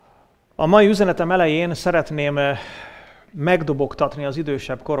A mai üzenetem elején szeretném megdobogtatni az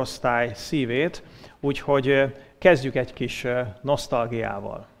idősebb korosztály szívét, úgyhogy kezdjük egy kis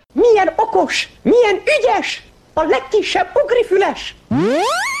nosztalgiával. Milyen okos, milyen ügyes, a legkisebb ugrifüles!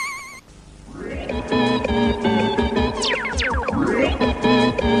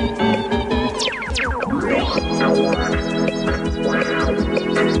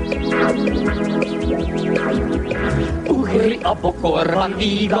 Ugri a bokorban,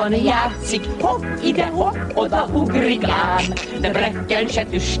 vígan játszik, hopp ide, hopp oda ugrik ám, de brekken se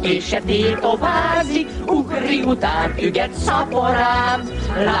tüskés se tétovázik, ugri után üget szaporám.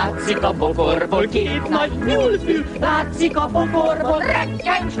 Látszik a bokorból két nagy nyúlfű, látszik a bokorból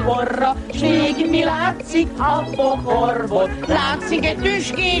rekkencs orra, s még mi látszik a bokorból? Látszik egy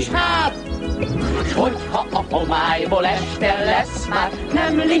tüskés hát! S hogyha a homályból este lesz már,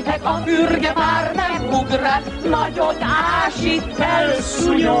 nem liheg a fürge, már nem ugrál, nagyot ásít,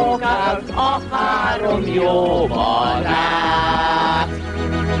 felszúnyogál a három jó barát.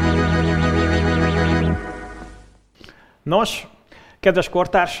 Nos, kedves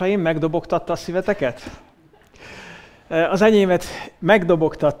kortársaim, megdobogtatta a szíveteket? Az enyémet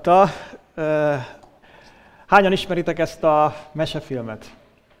megdobogtatta. Hányan ismeritek ezt a mesefilmet?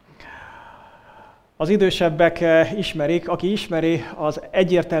 Az idősebbek ismerik, aki ismeri, az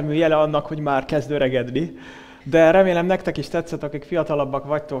egyértelmű jele annak, hogy már kezd öregedni, de remélem nektek is tetszett, akik fiatalabbak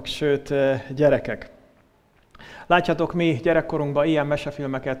vagytok, sőt gyerekek. Látjátok, mi gyerekkorunkban ilyen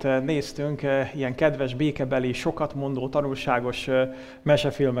mesefilmeket néztünk, ilyen kedves, békebeli, sokat mondó, tanulságos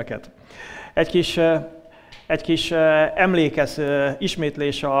mesefilmeket. Egy kis emlékez,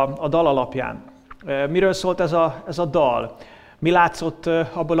 ismétlés a dal alapján. Miről szólt ez a dal? Mi látszott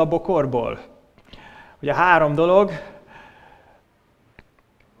abból a bokorból? Ugye 3 dolog,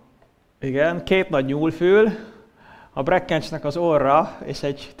 igen, 2 nagy nyúlfül, a brekkencsnek az orra és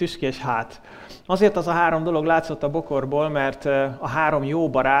egy tüskés hát. Azért az a 3 dolog látszott a bokorból, mert a 3 jó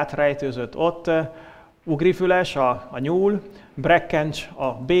barát rejtőzött ott, ugrifüles a nyúl, brekkencs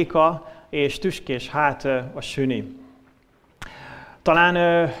a béka és tüskés hát a süni.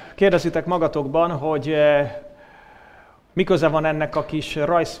 Talán kérdezitek magatokban, hogy mi köze van ennek a kis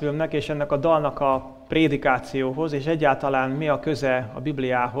rajzfilmnek és ennek a dalnak a prédikációhoz, és egyáltalán mi a köze a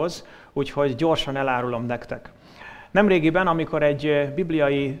Bibliához, úgyhogy gyorsan elárulom nektek. Nemrégiben, amikor egy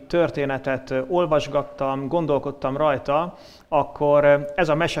bibliai történetet olvasgattam, gondolkodtam rajta, akkor ez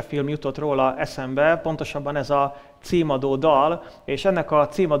a mesefilm jutott róla eszembe, pontosabban ez a címadó dal, és ennek a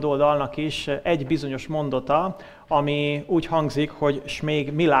címadó dalnak is egy bizonyos mondata, ami úgy hangzik, hogy s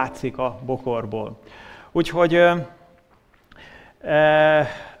még mi látszik a bokorból. Úgyhogy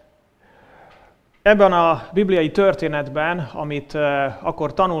ebben a bibliai történetben, amit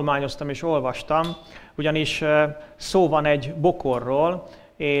akkor tanulmányoztam és olvastam, ugyanis szó van egy bokorról,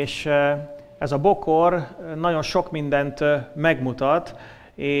 és ez a bokor nagyon sok mindent megmutat,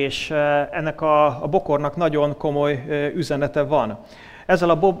 és ennek a bokornak nagyon komoly üzenete van. Ezzel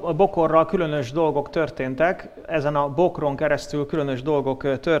a bokorral különös dolgok történtek, ezen a bokron keresztül különös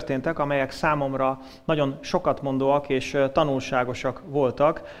dolgok történtek, amelyek számomra nagyon sokat mondóak és tanulságosak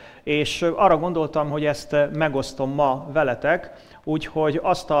voltak, és arra gondoltam, hogy ezt megosztom ma veletek, úgyhogy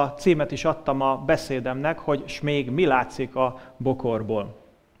azt a címet is adtam a beszédemnek, hogy s még mi látszik a bokorból.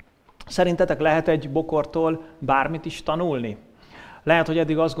 Szerintetek lehet egy bokortól bármit is tanulni? Lehet, hogy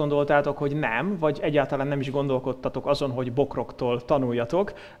eddig azt gondoltátok, hogy nem, vagy egyáltalán nem is gondolkodtatok azon, hogy bokroktól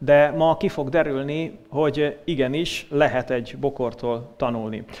tanuljatok, de ma ki fog derülni, hogy igenis lehet egy bokortól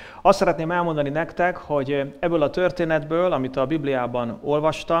tanulni. Azt szeretném elmondani nektek, hogy ebből a történetből, amit a Bibliában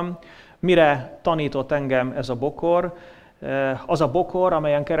olvastam, mire tanított engem ez a bokor, az a bokor,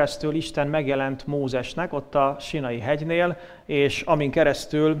 amelyen keresztül Isten megjelent Mózesnek ott a Sinai hegynél, és amin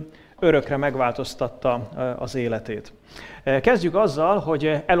keresztül örökre megváltoztatta az életét. Kezdjük azzal,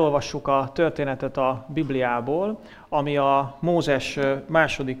 hogy elolvassuk a történetet a Bibliából, ami a Mózes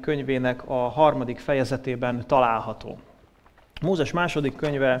második könyvének a 3. fejezetében található. Mózes második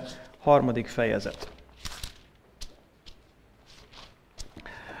könyve, 3. fejezet.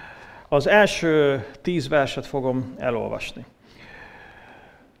 Az első 10 verset fogom elolvasni.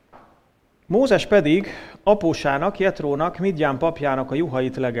 Mózes pedig apósának, Jetrónak, Midján papjának a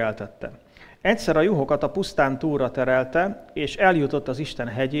juhait legeltette. Egyszer a juhokat a pusztán túlra terelte, és eljutott az Isten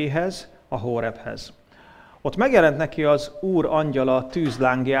hegyéhez, a Hórebhez. Ott megjelent neki az Úr angyala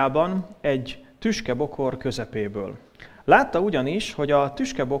tűzlángjában egy tüskebokor közepéből. Látta ugyanis, hogy a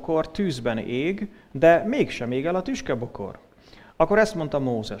tüskebokor tűzben ég, de mégsem ég el a tüskebokor. Akkor ezt mondta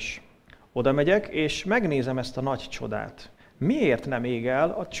Mózes: oda megyek, és megnézem ezt a nagy csodát. Miért nem ég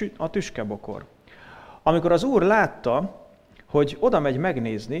el a tüskebokor? Amikor az Úr látta, hogy oda megy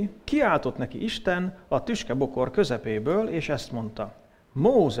megnézni, kiáltott neki Isten a tüskebokor közepéből, és ezt mondta: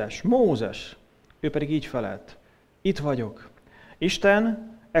 Mózes, Mózes! Ő pedig így felelt: Itt vagyok.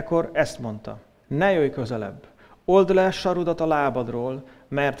 Isten ekkor ezt mondta: Ne jöjj közelebb, old le sarudat a lábadról,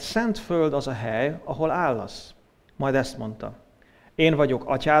 mert szent föld az a hely, ahol állasz. Majd ezt mondta: Én vagyok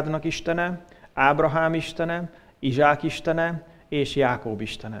atyádnak Istene, Ábrahám Istene, Izsák Istene és Jákob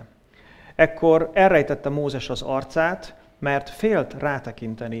Istene. Ekkor elrejtette Mózes az arcát, mert félt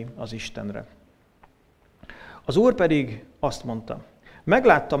rátekinteni az Istenre. Az Úr pedig azt mondta: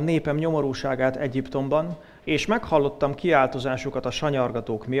 Megláttam népem nyomorúságát Egyiptomban, és meghallottam kiáltozásukat a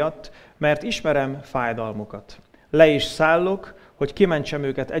sanyargatók miatt, mert ismerem fájdalmukat. Le is szállok, hogy kimentsem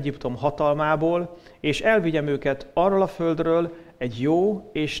őket Egyiptom hatalmából, és elvigyem őket arról a földről egy jó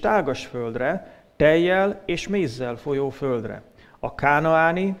és tágas földre, tejjel és mézzel folyó földre. A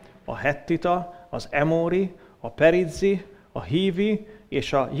kánaáni, a hettita, az emóri, a perizzi, a hívi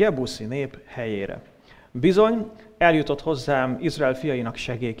és a jebuszi nép helyére. Bizony, eljutott hozzám Izrael fiainak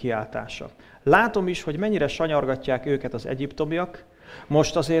segélykiáltása. Látom is, hogy mennyire sanyargatják őket az egyiptomiak.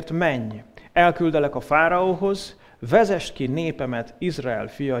 Most azért menj, elküldelek a fáraóhoz, vezesd ki népemet, Izrael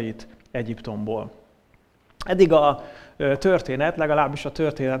fiait Egyiptomból. Eddig a történet, legalábbis a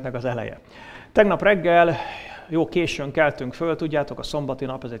történetnek az eleje. Tegnap reggel jó későn keltünk föl, tudjátok, a szombati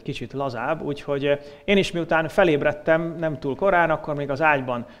nap ez egy kicsit lazább, úgyhogy én is miután felébredtem nem túl korán, akkor még az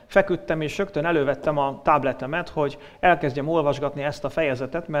ágyban feküdtem, és rögtön elővettem a tabletemet, hogy elkezdjem olvasgatni ezt a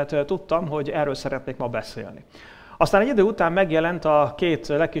fejezetet, mert tudtam, hogy erről szeretnék ma beszélni. Aztán egy idő után megjelent a két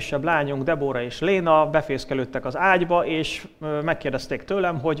legkisebb lányunk, Debóra és Léna, befészkelődtek az ágyba, és megkérdezték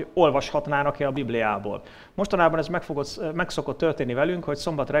tőlem, hogy olvashatnának-e a Bibliából. Mostanában ez meg szokott történni velünk, hogy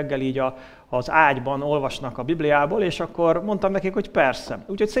szombat reggel így az ágyban olvasnak a Bibliából, és akkor mondtam nekik, hogy persze.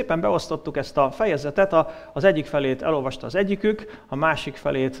 Úgyhogy szépen beosztottuk ezt a fejezetet, az egyik felét elolvasta az egyikük, a másik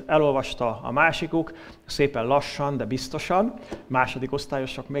felét elolvasta a másikuk, szépen lassan, de biztosan, második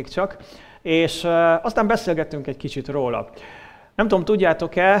osztályosok még csak, és aztán beszélgettünk egy kicsit róla. Nem tudom,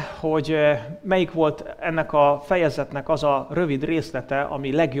 tudjátok-e, hogy melyik volt ennek a fejezetnek az a rövid részlete,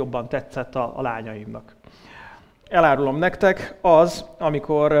 ami legjobban tetszett a lányaimnak. Elárulom nektek, az,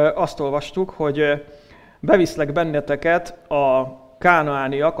 amikor azt olvastuk, hogy beviszlek benneteket a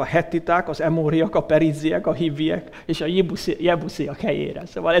kánaániak, a hettiták, az emóriak, a perizziek, a híviek és a jebusziak helyére.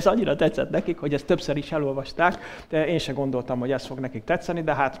 Szóval ez annyira tetszett nekik, hogy ezt többször is elolvasták, de én sem gondoltam, hogy ez fog nekik tetszeni,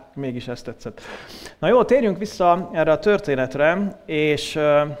 de hát mégis ez tetszett. Na jó, térjünk vissza erre a történetre, és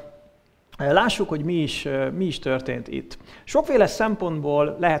lássuk, hogy mi is történt itt. Sokféle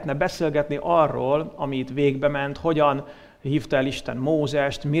szempontból lehetne beszélgetni arról, ami itt végbe ment, hogyan hívta el Isten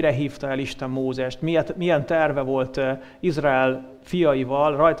Mózest, mire hívta el Isten Mózest, milyen terve volt Izrael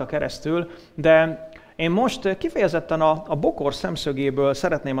fiaival rajta keresztül, de én most kifejezetten a bokor szemszögéből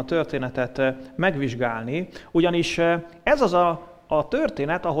szeretném a történetet megvizsgálni, ugyanis ez az a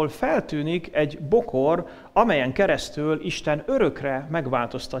történet, ahol feltűnik egy bokor, amelyen keresztül Isten örökre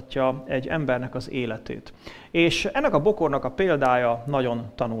megváltoztatja egy embernek az életét. És ennek a bokornak a példája nagyon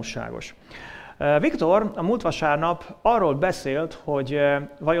tanulságos. Viktor a múlt vasárnap arról beszélt, hogy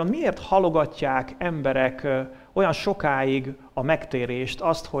vajon miért halogatják emberek olyan sokáig a megtérést,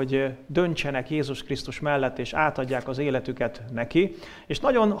 azt, hogy döntsenek Jézus Krisztus mellett és átadják az életüket neki, és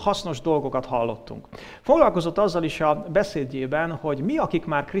nagyon hasznos dolgokat hallottunk. Foglalkozott azzal is a beszédjében, hogy mi, akik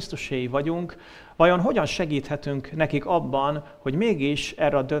már Krisztuséi vagyunk, vajon hogyan segíthetünk nekik abban, hogy mégis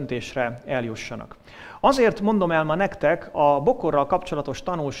erre a döntésre eljussanak. Azért mondom el ma nektek a bokorral kapcsolatos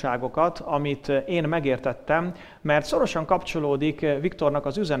tanulságokat, amit én megértettem, mert szorosan kapcsolódik Viktornak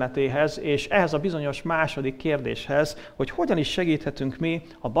az üzenetéhez, és ehhez a bizonyos második kérdéshez, hogy hogyan is segíthetünk mi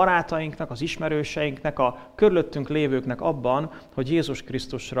a barátainknak, az ismerőseinknek, a körülöttünk lévőknek abban, hogy Jézus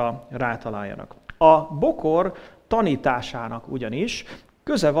Krisztusra rátaláljanak. A bokor tanításának ugyanis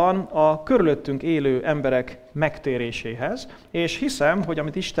köze van a körülöttünk élő emberek megtéréséhez, és hiszem, hogy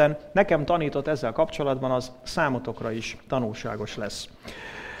amit Isten nekem tanított ezzel kapcsolatban, az számotokra is tanulságos lesz.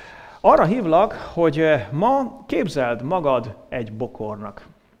 Arra hívlak, hogy ma képzeld magad egy bokornak.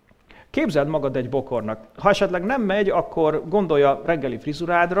 Képzeld magad egy bokornak. Ha esetleg nem megy, akkor gondolja reggeli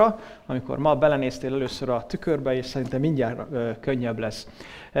frizurádra, amikor ma belenéztél először a tükörbe, és szerintem mindjárt könnyebb lesz.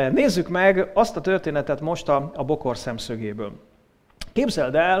 Nézzük meg azt a történetet most a bokor szemszögéből.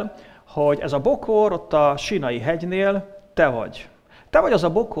 Képzeld el, hogy ez a bokor ott a Sínai hegynél te vagy. Te vagy az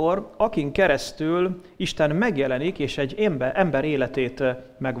a bokor, akin keresztül Isten megjelenik, és egy ember életét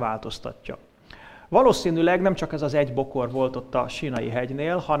megváltoztatja. Valószínűleg nem csak ez az egy bokor volt ott a Sínai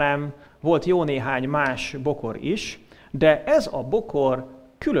hegynél, hanem volt jó néhány más bokor is, de ez a bokor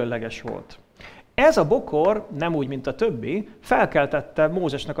különleges volt. Ez a bokor, nem úgy, mint a többi, felkeltette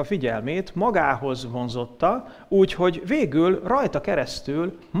Mózesnek a figyelmét, magához vonzotta, úgyhogy végül rajta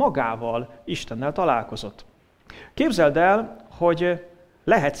keresztül magával, Istennel találkozott. Képzeld el, hogy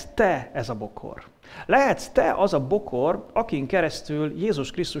lehetsz te ez a bokor. Lehetsz te az a bokor, akin keresztül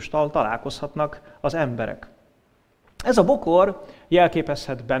Jézus Krisztustal találkozhatnak az emberek. Ez a bokor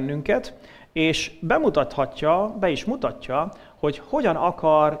jelképezhet bennünket, és be is mutatja, hogy hogyan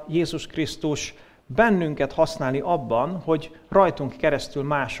akar Jézus Krisztus bennünket használni abban, hogy rajtunk keresztül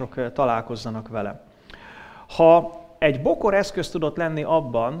mások találkozzanak vele. Ha egy bokor eszköz tudott lenni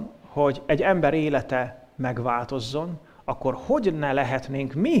abban, hogy egy ember élete megváltozzon, akkor hogy ne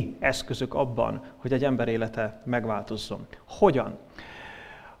lehetnénk mi eszközök abban, hogy egy ember élete megváltozzon? Hogyan?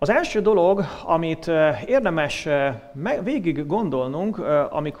 Az első dolog, amit érdemes végig gondolnunk,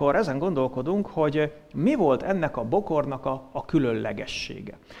 amikor ezen gondolkodunk, hogy mi volt ennek a bokornak a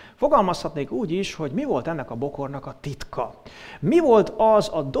különlegessége. Fogalmazhatnék úgy is, hogy mi volt ennek a bokornak a titka. Mi volt az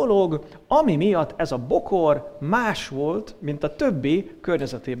a dolog, ami miatt ez a bokor más volt, mint a többi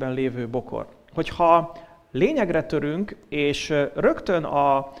környezetében lévő bokor. Hogyha lényegre törünk, és rögtön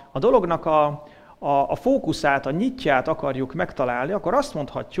a dolognak a fókuszát, a nyitját akarjuk megtalálni, akkor azt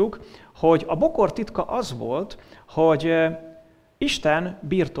mondhatjuk, hogy a bokor titka az volt, hogy Isten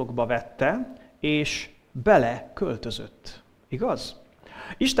birtokba vette, és beleköltözött. Igaz?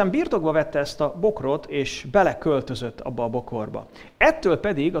 Isten birtokba vette ezt a bokrot, és beleköltözött abba a bokorba. Ettől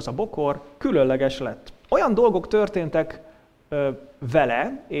pedig az a bokor különleges lett. Olyan dolgok történtek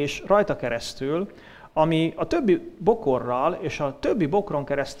vele, és rajta keresztül, ami a többi bokorral és a többi bokron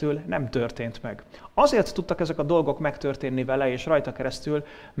keresztül nem történt meg. Azért tudtak ezek a dolgok megtörténni vele és rajta keresztül,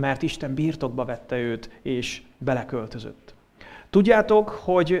 mert Isten birtokba vette őt és beleköltözött. Tudjátok,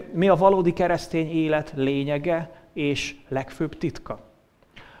 hogy mi a valódi keresztény élet lényege és legfőbb titka?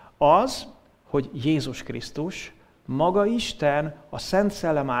 Az, hogy Jézus Krisztus, maga Isten a Szent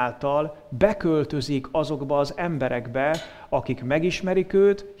Szellem által beköltözik azokba az emberekbe, akik megismerik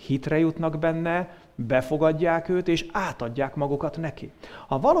őt, hitre jutnak benne, befogadják őt és átadják magukat neki.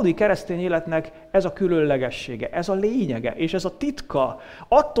 A valódi keresztény életnek ez a különlegessége, ez a lényege és ez a titka.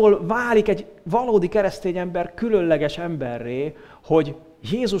 Attól válik egy valódi keresztény ember különleges emberré, hogy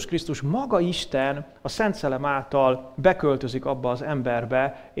Jézus Krisztus maga Isten a Szent Szellem által beköltözik abba az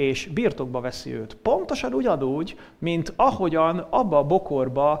emberbe, és birtokba veszi őt. Pontosan ugyanúgy, mint ahogyan abba a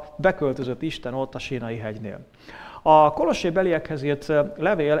bokorba beköltözött Isten ott a Sínai hegynél. A Kolossébeliekhez írt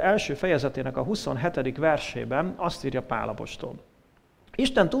levél első fejezetének a 27. versében azt írja Pál apostol.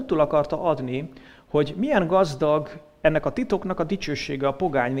 Isten tudtul akarta adni, hogy milyen gazdag ennek a titoknak a dicsősége a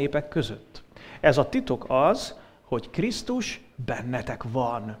pogány népek között. Ez a titok az, hogy Krisztus bennetek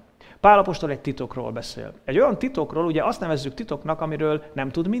van. Pál apostol egy titokról beszél. Egy olyan titokról, ugye azt nevezzük titoknak, amiről nem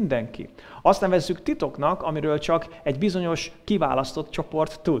tud mindenki. Azt nevezzük titoknak, amiről csak egy bizonyos kiválasztott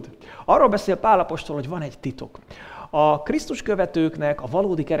csoport tud. Arról beszél Pál apostol, hogy van egy titok. A Krisztus követőknek, a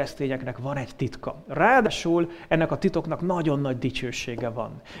valódi keresztényeknek van egy titka. Ráadásul ennek a titoknak nagyon nagy dicsősége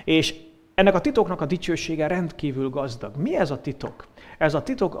van. És ennek a titoknak a dicsősége rendkívül gazdag. Mi ez a titok? Ez a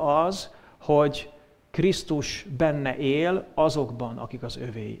titok az, hogy Krisztus benne él azokban, akik az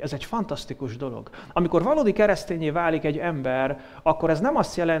övéi. Ez egy fantasztikus dolog. Amikor valódi keresztényé válik egy ember, akkor ez nem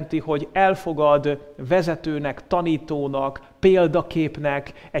azt jelenti, hogy elfogad vezetőnek, tanítónak,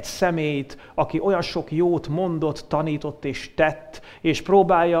 példaképnek egy személyt, aki olyan sok jót mondott, tanított és tett, és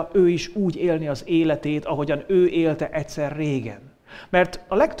próbálja ő is úgy élni az életét, ahogyan ő élte egyszer régen. Mert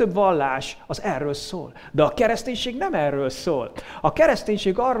a legtöbb vallás az erről szól. De a kereszténység nem erről szól. A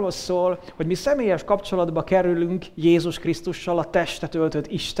kereszténység arról szól, hogy mi személyes kapcsolatba kerülünk Jézus Krisztussal, a testet öltött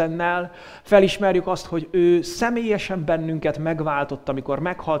Istennel, felismerjük azt, hogy ő személyesen bennünket megváltott, amikor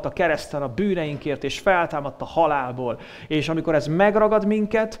meghalt a kereszten a bűneinkért, és feltámadt a halálból. És amikor ez megragad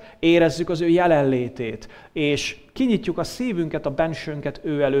minket, érezzük az ő jelenlétét, és kinyitjuk a szívünket, a bensőnket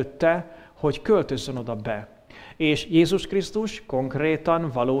ő előtte, hogy költözzön oda be. És Jézus Krisztus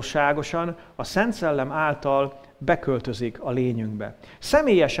konkrétan, valóságosan a Szent Szellem által beköltözik a lényünkbe.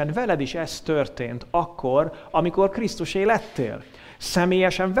 Személyesen veled is ez történt akkor, amikor Krisztusé lettél.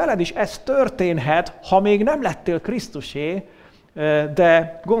 Személyesen veled is ez történhet, ha még nem lettél Krisztusé,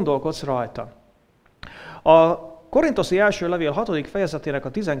 de gondolkodsz rajta. A Korintoszi első levél 6. fejezetének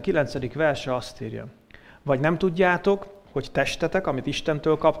a 19. verse azt írja: vagy nem tudjátok, hogy testetek, amit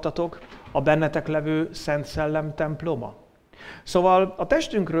Istentől kaptatok, a bennetek levő Szent Szellem temploma? Szóval a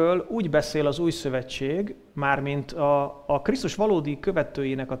testünkről úgy beszél az Új Szövetség, mármint a Krisztus valódi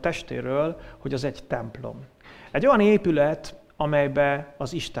követőinek a testéről, hogy az egy templom. Egy olyan épület, amelybe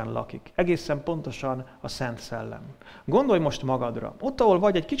az Isten lakik. Egészen pontosan a Szent Szellem. Gondolj most magadra. Ott, ahol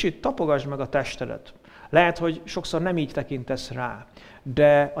vagy, egy kicsit tapogasd meg a testedet. Lehet, hogy sokszor nem így tekintesz rá,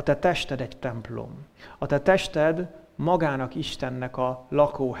 de a te tested egy templom. A te tested magának Istennek a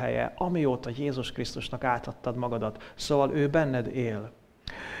lakóhelye, amióta Jézus Krisztusnak átadtad magadat. Szóval ő benned él.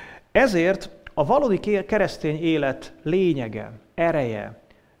 Ezért a valódi keresztény élet lényege, ereje,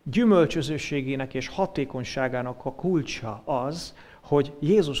 gyümölcsözőségének és hatékonyságának a kulcsa az, hogy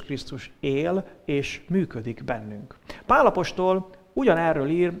Jézus Krisztus él és működik bennünk. Pál apostol ugyanerről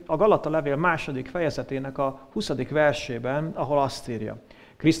ír a Galata levél 2. fejezetének a 20. versében, ahol azt írja: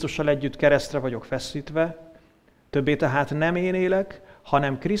 Krisztussal együtt keresztre vagyok feszítve, többé tehát nem én élek,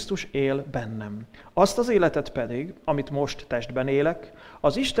 hanem Krisztus él bennem. Azt az életet pedig, amit most testben élek,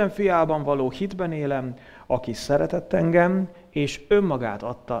 az Isten fiában való hitben élem, aki szeretett engem, és önmagát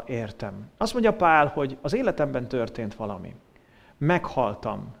adta értem. Azt mondja Pál, hogy az életemben történt valami.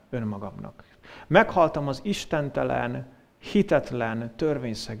 Meghaltam önmagamnak. Meghaltam az istentelen, hitetlen,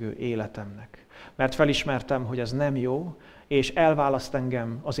 törvényszegő életemnek. Mert felismertem, hogy ez nem jó, és elválaszt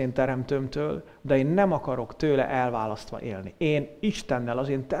engem az én teremtőmtől, de én nem akarok tőle elválasztva élni. Én Istennel, az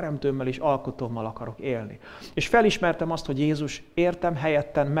én teremtőmmel és alkotómmal akarok élni. És felismertem azt, hogy Jézus értem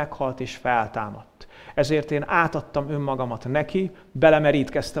helyetten meghalt és feltámadt. Ezért én átadtam önmagamat neki,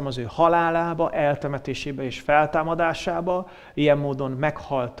 belemerítkeztem az ő halálába, eltemetésébe és feltámadásába, ilyen módon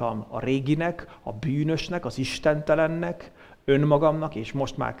meghaltam a réginek, a bűnösnek, az istentelennek, önmagamnak, és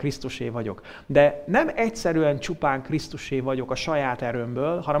most már Krisztusé vagyok. De nem egyszerűen csupán Krisztusé vagyok a saját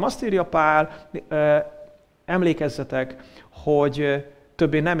erőmből, hanem azt írja Pál, emlékezzetek, hogy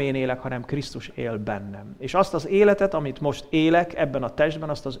többé nem én élek, hanem Krisztus él bennem. És azt az életet, amit most élek ebben a testben,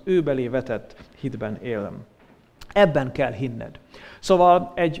 azt az ő belé vetett hitben élem. Ebben kell hinned.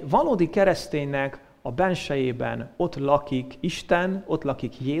 Szóval egy valódi kereszténynek a bensejében ott lakik Isten, ott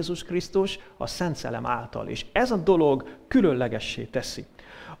lakik Jézus Krisztus a Szent Szellem által. És ez a dolog különlegessé teszi.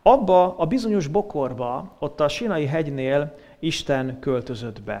 Abba a bizonyos bokorba, ott a Sinai hegynél Isten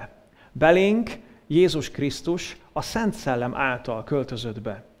költözött be. Belénk Jézus Krisztus a Szent Szellem által költözött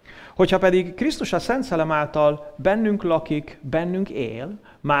be. Hogyha pedig Krisztus a Szent Szellem által bennünk lakik, bennünk él,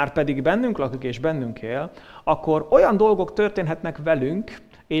 már pedig bennünk lakik és bennünk él, akkor olyan dolgok történhetnek velünk,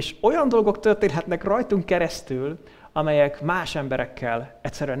 és olyan dolgok történhetnek rajtunk keresztül, amelyek más emberekkel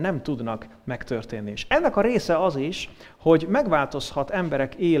egyszerűen nem tudnak megtörténni. És ennek a része az is, hogy megváltozhat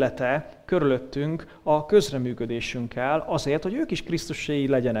emberek élete körülöttünk a közreműködésünkkel azért, hogy ők is Krisztuséi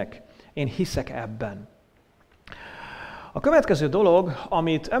legyenek. Én hiszek ebben. A következő dolog,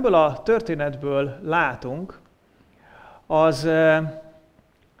 amit ebből a történetből látunk, az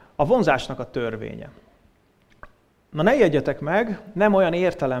a vonzásnak a törvénye. Na ne ijedjetek meg, nem olyan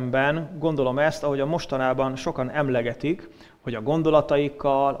értelemben gondolom ezt, ahogy a mostanában sokan emlegetik, hogy a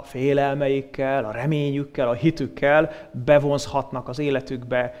gondolataikkal, a félelmeikkel, a reményükkel, a hitükkel bevonzhatnak az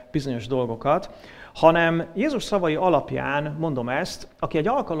életükbe bizonyos dolgokat, hanem Jézus szavai alapján mondom ezt, aki egy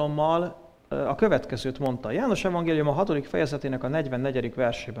alkalommal a következőt mondta. János evangélium a 6. fejezetének a 44.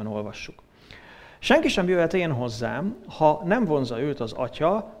 versében olvassuk. Senki sem jöhet én hozzám, ha nem vonzza őt az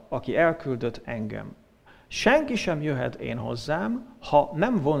Atya, aki elküldött engem. Senki sem jöhet én hozzám, ha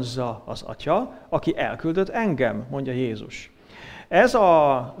nem vonzza az Atya, aki elküldött engem, mondja Jézus. Ez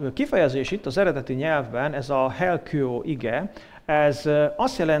a kifejezés itt az eredeti nyelvben, ez a helküó ige, ez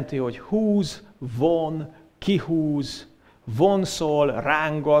azt jelenti, hogy húz, von, kihúz, vonszol,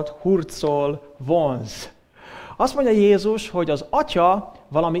 rángat, hurcol, vonz. Azt mondja Jézus, hogy az Atya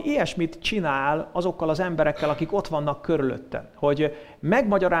valami ilyesmit csinál azokkal az emberekkel, akik ott vannak körülötte. Hogy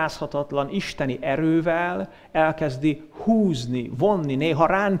megmagyarázhatatlan isteni erővel elkezdi húzni, vonni, néha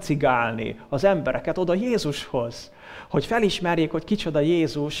ráncigálni az embereket oda Jézushoz. Hogy felismerjék, hogy kicsoda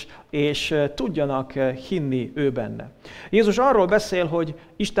Jézus, és tudjanak hinni ő benne. Jézus arról beszél, hogy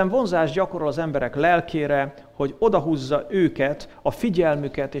Isten vonzást gyakorol az emberek lelkére, hogy odahúzza őket, a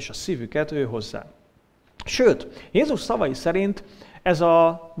figyelmüket és a szívüket ő hozzá. Sőt, Jézus szavai szerint ez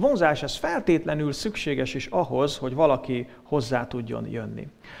a vonzás ez feltétlenül szükséges is ahhoz, hogy valaki hozzá tudjon jönni.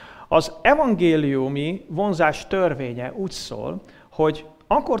 Az evangéliumi vonzás törvénye úgy szól, hogy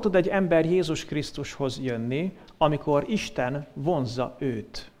akkor tud egy ember Jézus Krisztushoz jönni, amikor Isten vonzza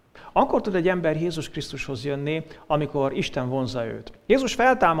őt. Akkor tud egy ember Jézus Krisztushoz jönni, amikor Isten vonzza őt. Jézus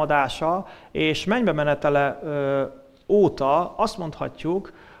feltámadása és mennybe menetele óta azt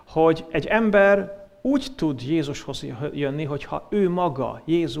mondhatjuk, hogy egy ember úgy tud Jézushoz jönni, hogyha ő maga,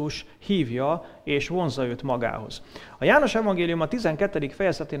 Jézus hívja és vonzza őt magához. A János evangélium a 12.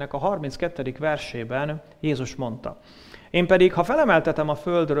 fejezetének a 32. versében Jézus mondta: Én pedig, ha felemeltetem a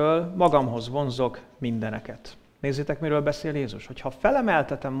földről, magamhoz vonzok mindeneket. Nézzétek, miről beszél Jézus, hogy ha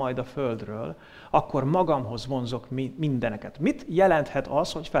felemeltetem majd a földről, akkor magamhoz vonzok mindeneket. Mit jelenthet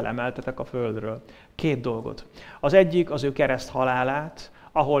az, hogy felemeltetek a földről? 2 dolgot. Az egyik az ő kereszt halálát,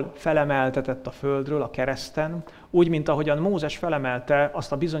 ahol felemeltetett a földről, a kereszten, úgy, mint ahogyan Mózes felemelte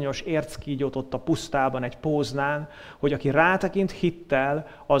azt a bizonyos érckígyót ott a pusztában, egy póznán, hogy aki rátekint hittel,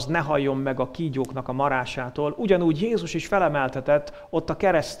 az ne halljon meg a kígyóknak a marásától. Ugyanúgy Jézus is felemeltetett ott a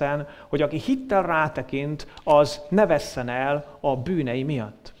kereszten, hogy aki hittel rátekint, az ne vesszen el a bűnei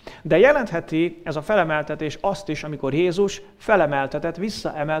miatt. De jelentheti ez a felemeltetés azt is, amikor Jézus felemeltetett,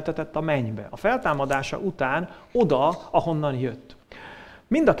 visszaemeltetett a mennybe. A feltámadása után oda, ahonnan jött.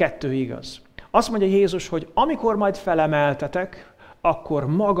 Mind a 2 igaz. Azt mondja Jézus, hogy amikor majd felemeltetek, akkor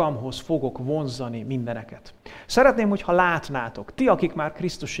magamhoz fogok vonzani mindeneket. Szeretném, hogyha látnátok, ti, akik már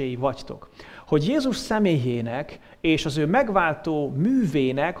Krisztuséi vagytok, hogy Jézus személyének és az ő megváltó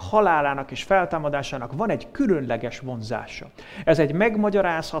művének, halálának és feltámadásának van egy különleges vonzása. Ez egy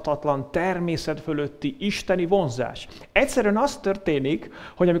megmagyarázhatatlan, természet fölötti isteni vonzás. Egyszerűen az történik,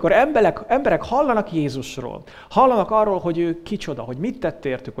 hogy amikor emberek hallanak Jézusról, hallanak arról, hogy ő kicsoda, hogy mit tett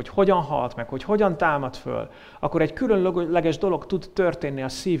értük, hogy hogyan halt meg, hogy hogyan támad föl, akkor egy különleges dolog tud történni a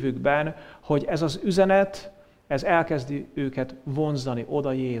szívükben, hogy ez az üzenet, ez elkezdi őket vonzani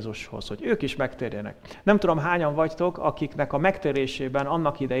oda Jézushoz, hogy ők is megtérjenek. Nem tudom, hányan vagytok, akiknek a megtérésében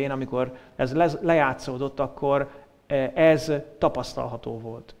annak idején, amikor ez lejátszódott, akkor ez tapasztalható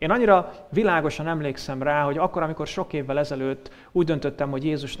volt. Én annyira világosan emlékszem rá, hogy akkor, amikor sok évvel ezelőtt úgy döntöttem, hogy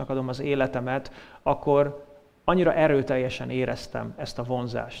Jézusnak adom az életemet, akkor annyira erőteljesen éreztem ezt a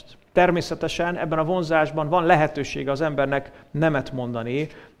vonzást. Természetesen ebben a vonzásban van lehetősége az embernek nemet mondani,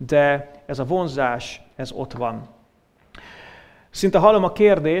 de ez a vonzás, ez ott van. Szinte hallom a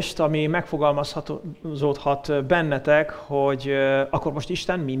kérdést, ami megfogalmazódhat bennetek, hogy akkor most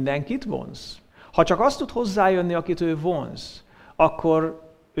Isten mindenkit vonz? Ha csak azt tud hozzájönni, akit ő vonz, akkor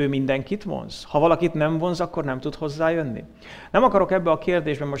ő mindenkit vonz. Ha valakit nem vonz, akkor nem tud hozzájönni. Nem akarok ebbe a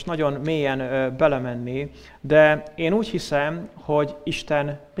kérdésbe most nagyon mélyen belemenni, de én úgy hiszem, hogy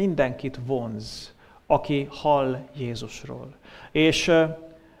Isten mindenkit vonz, aki hall Jézusról. És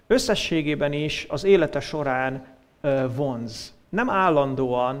összességében is az élete során vonz. Nem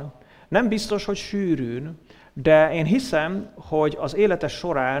állandóan, nem biztos, hogy sűrűn, de én hiszem, hogy az élete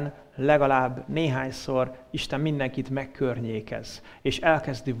során legalább néhányszor Isten mindenkit megkörnyékez, és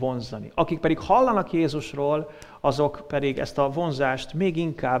elkezdi vonzani. Akik pedig hallanak Jézusról, azok pedig ezt a vonzást még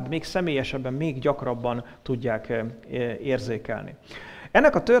inkább, még személyesebben, még gyakrabban tudják érzékelni.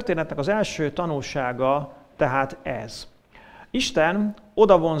 Ennek a történetnek az első tanulsága tehát ez. Isten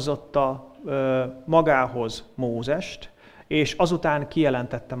odavonzotta magához Mózest, és azután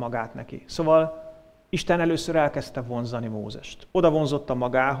kijelentette magát neki. Szóval Isten először elkezdte vonzani Mózest. Odavonzotta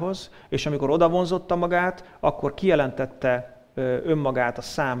magához, és amikor odavonzotta magát, akkor kijelentette önmagát a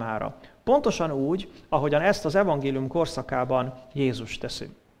számára. Pontosan úgy, ahogyan ezt az evangélium korszakában Jézus teszi.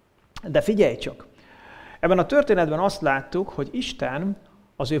 De figyelj csak! Ebben a történetben azt láttuk, hogy Isten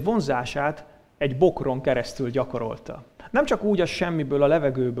az ő vonzását egy bokron keresztül gyakorolta. Nem csak úgy a semmiből, a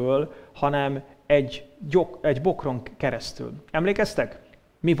levegőből, hanem egy bokron keresztül. Emlékeztek?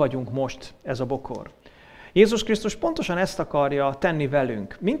 Mi vagyunk most ez a bokor. Jézus Krisztus pontosan ezt akarja tenni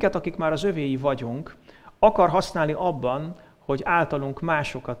velünk. Minket, akik már az övéi vagyunk, akar használni abban, hogy általunk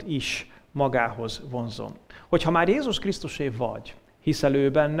másokat is magához vonzon. Hogyha már Jézus Krisztusé vagy, hiszel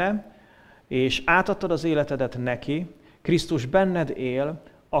ő benne, és átadtad az életedet neki, Krisztus benned él,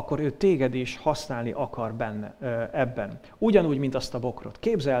 akkor ő téged is használni akar ebben. Ugyanúgy, mint azt a bokrot.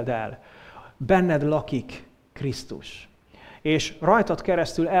 Képzeld el, benned lakik Krisztus. És rajtad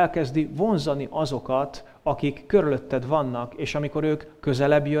keresztül elkezdi vonzani azokat, akik körülötted vannak, és amikor ők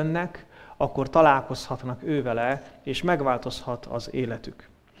közelebb jönnek, akkor találkozhatnak ővele, és megváltozhat az életük.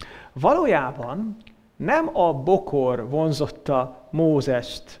 Valójában nem a bokor vonzotta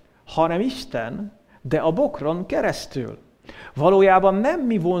Mózest, hanem Isten, de a bokron keresztül. Valójában nem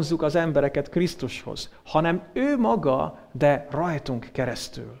mi vonzzuk az embereket Krisztushoz, hanem ő maga, de rajtunk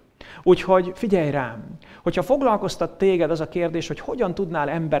keresztül. Úgyhogy figyelj rám, hogyha foglalkoztat téged az a kérdés, hogy hogyan tudnál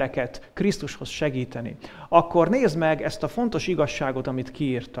embereket Krisztushoz segíteni, akkor nézd meg ezt a fontos igazságot, amit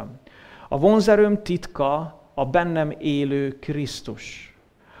kiírtam. A vonzerőm titka a bennem élő Krisztus.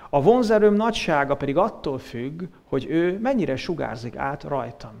 A vonzerőm nagysága pedig attól függ, hogy ő mennyire sugárzik át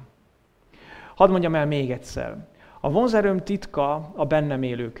rajtam. Hadd mondjam el még egyszer. A vonzerőm titka a bennem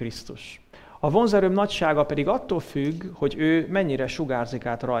élő Krisztus. A vonzerőm nagysága pedig attól függ, hogy ő mennyire sugárzik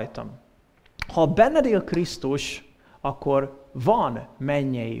át rajtam. Ha benned él Krisztus, akkor van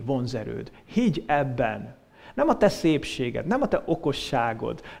mennyei vonzerőd. Higgy ebben. Nem a te szépséged, nem a te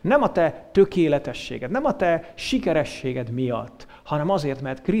okosságod, nem a te tökéletességed, nem a te sikerességed miatt, hanem azért,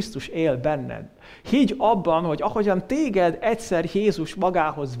 mert Krisztus él benned. Higgy abban, hogy ahogyan téged egyszer Jézus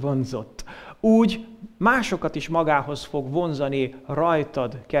magához vonzott, úgy másokat is magához fog vonzani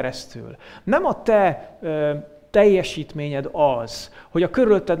rajtad keresztül. Nem a te teljesítményed az, hogy a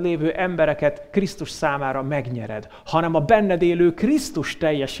körülötted lévő embereket Krisztus számára megnyered, hanem a benned élő Krisztus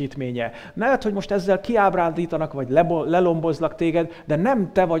teljesítménye. Lehet, hogy most ezzel kiábrándítanak, vagy lelombozlak téged, de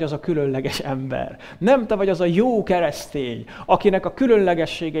nem te vagy az a különleges ember. Nem te vagy az a jó keresztény, akinek a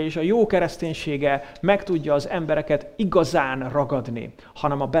különlegessége és a jó kereszténysége meg tudja az embereket igazán ragadni,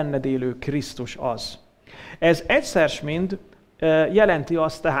 hanem a benned élő Krisztus az. Ez egyszer mind jelenti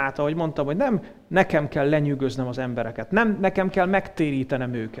azt tehát, ahogy mondtam, hogy nem nekem kell lenyűgöznöm az embereket, nem nekem kell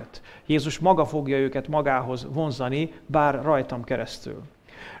megtérítenem őket. Jézus maga fogja őket magához vonzani, bár rajtam keresztül.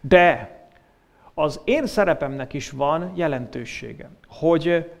 De az én szerepemnek is van jelentősége,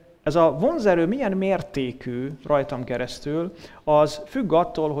 hogy ez a vonzerő milyen mértékű rajtam keresztül, az függ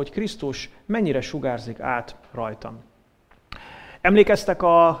attól, hogy Krisztus mennyire sugárzik át rajtam. Emlékeztek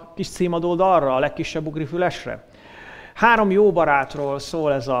a kis címadódalra, a legkisebb ugrifülesre? 3 jó barátról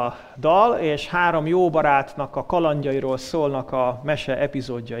szól ez a dal, és 3 jó barátnak a kalandjairól szólnak a mese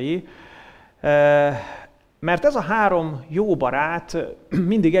epizódjai. Mert ez a 3 jó barát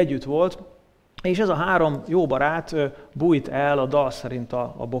mindig együtt volt, és ez a 3 jó barát bújt el a dal szerint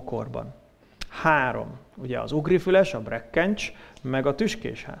a bokorban. 3. Ugye az ugrifüles, a brekkencs, meg a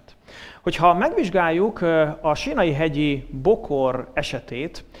tüskéshát. Hogyha megvizsgáljuk a Sínai-hegyi bokor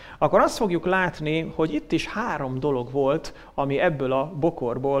esetét, akkor azt fogjuk látni, hogy itt is 3 dolog volt, ami ebből a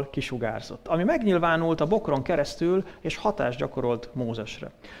bokorból kisugárzott. Ami megnyilvánult a bokron keresztül, és hatást gyakorolt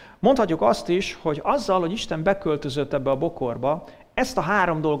Mózesre. Mondhatjuk azt is, hogy azzal, hogy Isten beköltözött ebbe a bokorba, ezt a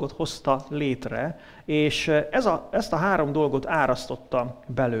 3 dolgot hozta létre, és ezt a 3 dolgot árasztotta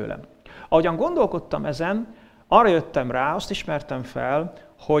belőlem. Ahogyan gondolkodtam ezen, arra jöttem rá, azt ismertem fel,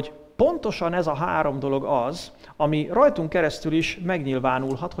 hogy pontosan ez a 3 dolog az, ami rajtunk keresztül is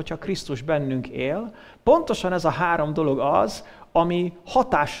megnyilvánulhat, hogyha Krisztus bennünk él. Pontosan ez a 3 dolog az, ami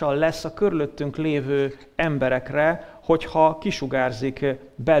hatással lesz a körülöttünk lévő emberekre, hogyha kisugárzik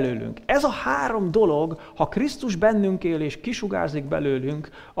belőlünk. Ez a 3 dolog, ha Krisztus bennünk él és kisugárzik belőlünk,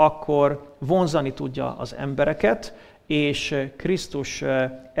 akkor vonzani tudja az embereket, és Krisztus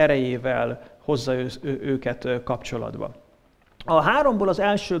erejével hozza őket kapcsolatba. A 3-ból az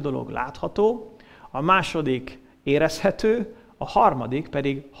első dolog látható, a második érezhető, a harmadik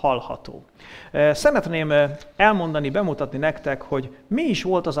pedig hallható. Szeretném elmondani, bemutatni nektek, hogy mi is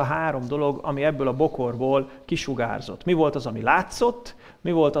volt az a 3 dolog, ami ebből a bokorból kisugárzott. Mi volt az, ami látszott,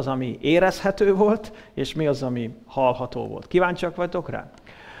 mi volt az, ami érezhető volt, és mi az, ami hallható volt. Kíváncsiak vagytok rá?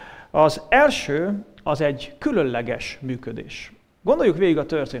 Az első az egy különleges működés. Gondoljuk végig a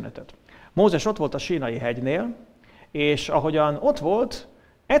történetet. Mózes ott volt a Sínai-hegynél, és ahogyan ott volt,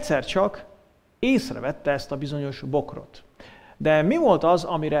 egyszer csak észrevette ezt a bizonyos bokrot. De mi volt az,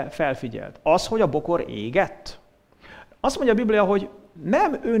 amire felfigyelt? Az, hogy a bokor égett? Azt mondja a Biblia, hogy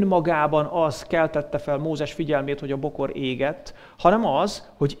nem önmagában az keltette fel Mózes figyelmét, hogy a bokor égett, hanem az,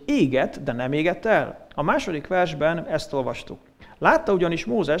 hogy égett, de nem égett el. A második versben ezt olvastuk. Látta ugyanis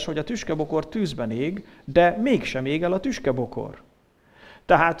Mózes, hogy a tüskebokor tűzben ég, de mégsem ég el a tüskebokor.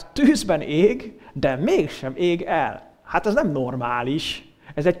 Tehát tűzben ég, de mégsem ég el. Hát ez nem normális.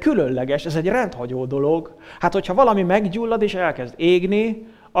 Ez egy különleges, ez egy rendhagyó dolog. Hát, hogyha valami meggyullad és elkezd égni,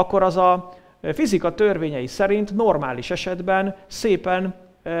 akkor az a fizika törvényei szerint normális esetben szépen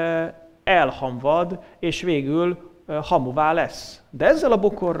elhamvad, és végül hamuvá lesz. De ezzel a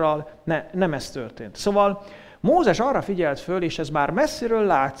bokorral nem ez történt. Szóval Mózes arra figyelt föl, és ez már messziről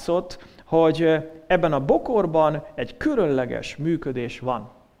látszott, hogy ebben a bokorban egy különleges működés van.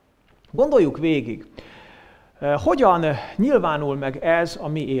 Gondoljuk végig. Hogyan nyilvánul meg ez a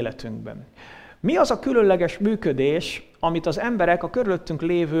mi életünkben? Mi az a különleges működés, amit az emberek, a körülöttünk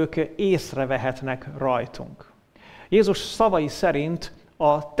lévők észrevehetnek rajtunk? Jézus szavai szerint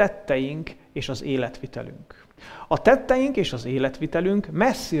a tetteink és az életvitelünk. A tetteink és az életvitelünk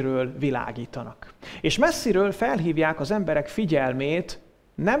messziről világítanak. És messziről felhívják az emberek figyelmét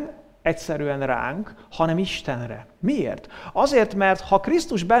nem egyszerűen ránk, hanem Istenre. Miért? Azért, mert ha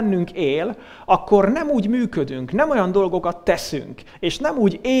Krisztus bennünk él, akkor nem úgy működünk, nem olyan dolgokat teszünk, és nem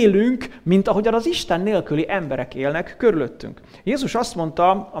úgy élünk, mint ahogyan az Isten nélküli emberek élnek körülöttünk. Jézus azt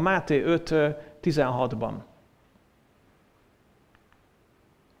mondta a Máté 5:16-ban.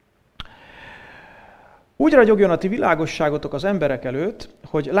 Úgy ragyogjon a ti világosságotok az emberek előtt,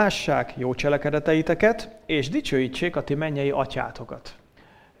 hogy lássák jó cselekedeteiteket, és dicsőítsék a ti mennyei atyátokat.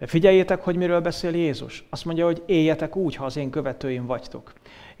 Figyeljétek, hogy miről beszél Jézus. Azt mondja, hogy éljetek úgy, ha az én követőim vagytok.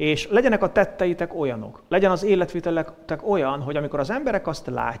 És legyenek a tetteitek olyanok, legyen az életviteletek olyan, hogy amikor az emberek azt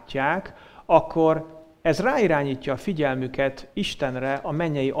látják, akkor ez ráirányítja a figyelmüket Istenre, a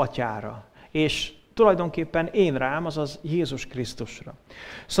mennyei atyára. És tulajdonképpen én rám, azaz Jézus Krisztusra.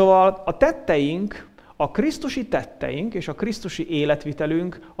 Szóval a tetteink, a krisztusi tetteink és a krisztusi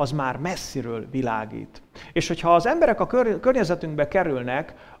életvitelünk az már messziről világít. És hogyha az emberek a környezetünkbe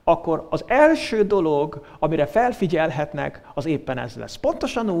kerülnek, akkor az első dolog, amire felfigyelhetnek, az éppen ez lesz.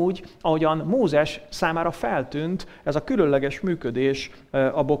 Pontosan úgy, ahogyan Mózes számára feltűnt ez a különleges működés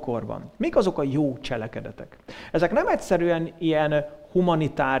a bokorban. Mik azok a jó cselekedetek? Ezek nem egyszerűen ilyen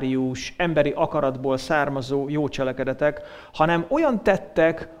humanitárius, emberi akaratból származó jó cselekedetek, hanem olyan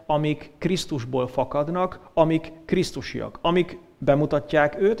tettek, amik Krisztusból fakadnak, amik krisztusiak, amik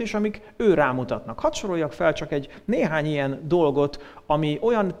bemutatják őt, és amik ő rámutatnak. Hadd soroljak fel csak néhány ilyen dolgot, ami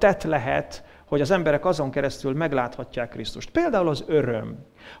olyan tett lehet, hogy az emberek azon keresztül megláthatják Krisztust. Például az öröm,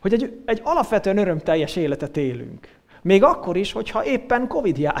 hogy egy alapvetően örömteljes életet élünk. Még akkor is, hogyha éppen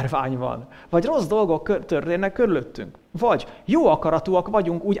Covid-járvány van, vagy rossz dolgok történnek körülöttünk. Vagy jó akaratúak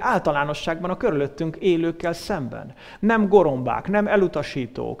vagyunk úgy általánosságban a körülöttünk élőkkel szemben. Nem gorombák, nem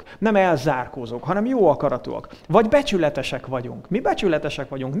elutasítók, nem elzárkózók, hanem jó akaratúak. Vagy becsületesek vagyunk. Mi becsületesek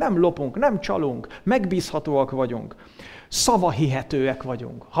vagyunk, nem lopunk, nem csalunk, megbízhatóak vagyunk. Szavahihetőek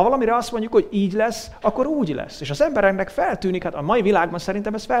vagyunk. Ha valamire azt mondjuk, hogy így lesz, akkor úgy lesz. És az embereknek feltűnik, hát a mai világban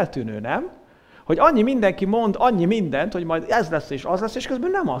szerintem ez feltűnő, nem? Hogy annyi mindenki mond annyi mindent, hogy majd ez lesz és az lesz, és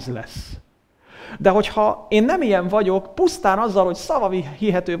közben nem az lesz. De hogyha én nem ilyen vagyok, pusztán azzal, hogy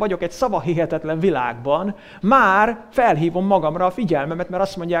szavahihető vagyok egy szavahihetetlen világban, már felhívom magamra a figyelmemet, mert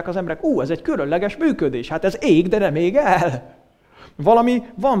azt mondják az emberek, ez egy különleges működés, hát ez ég, de nem ég el. Valami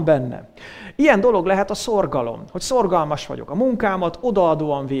van benne. Ilyen dolog lehet a szorgalom, hogy szorgalmas vagyok, a munkámat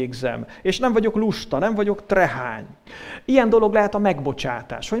odaadóan végzem, és nem vagyok lusta, nem vagyok trehány. Ilyen dolog lehet a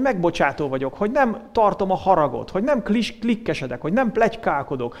megbocsátás, hogy megbocsátó vagyok, hogy nem tartom a haragot, hogy nem klikkesedek, hogy nem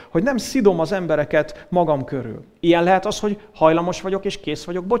pletykálkodok, hogy nem szidom az embereket magam körül. Ilyen lehet az, hogy hajlamos vagyok és kész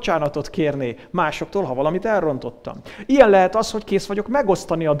vagyok bocsánatot kérni másoktól, ha valamit elrontottam. Ilyen lehet az, hogy kész vagyok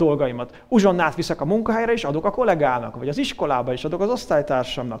megosztani a dolgaimat. Uzsonnát viszek a munkahelyre és adok a kollégának, vagy az iskolába és adok az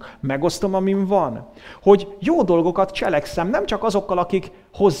osztálytársamnak. Megosztom, amin van. Hogy jó dolgokat cselekszem, nem csak azokkal, akik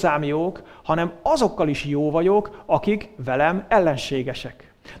hozzám jók, hanem azokkal is jó vagyok, akik velem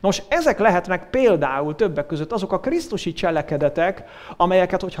ellenségesek. Nos, ezek lehetnek például többek között azok a krisztusi cselekedetek,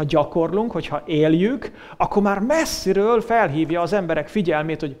 amelyeket, hogyha gyakorlunk, hogyha éljük, akkor már messziről felhívja az emberek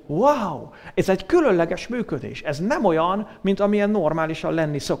figyelmét, hogy wow, ez egy különleges működés. Ez nem olyan, mint amilyen normálisan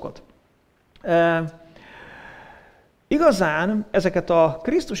lenni szokott. Igazán ezeket a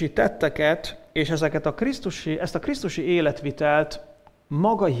krisztusi tetteket és ezt a krisztusi életvitelt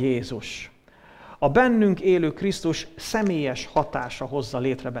maga Jézus, a bennünk élő Krisztus személyes hatása hozza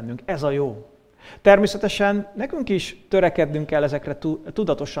létre bennünk. Ez a jó. Természetesen nekünk is törekednünk kell ezekre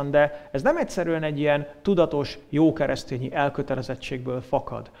tudatosan, de ez nem egyszerűen egy ilyen tudatos, jó keresztényi elkötelezettségből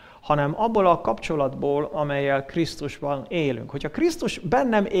fakad, hanem abból a kapcsolatból, amelyel Krisztusban élünk. Hogyha Krisztus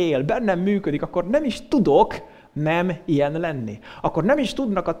bennem él, bennem működik, akkor nem is tudok nem ilyen lenni. Akkor nem is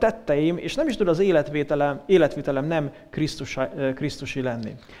tudnak a tetteim, és nem is tud az életvitelem nem krisztusi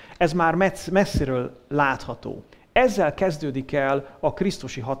lenni. Ez már messziről látható. Ezzel kezdődik el a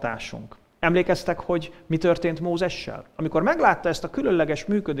krisztusi hatásunk. Emlékeztek, hogy mi történt Mózessel? Amikor meglátta ezt a különleges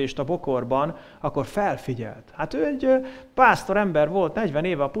működést a bokorban, akkor felfigyelt. Hát ő egy pásztor ember volt, 40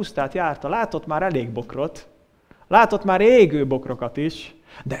 éve a pusztát járta, látott már elég bokrot, látott már égő bokrokat is,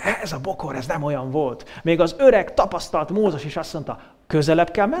 de ez a bokor, ez nem olyan volt. Még az öreg, tapasztalt Mózes is azt mondta,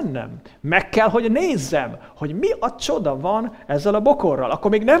 közelebb kell mennem, meg kell, hogy nézzem, hogy mi a csoda van ezzel a bokorral.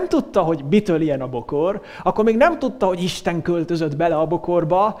 Akkor még nem tudta, hogy mitől ilyen a bokor, akkor még nem tudta, hogy Isten költözött bele a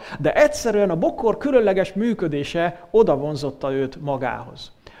bokorba, de egyszerűen a bokor különleges működése oda vonzotta őt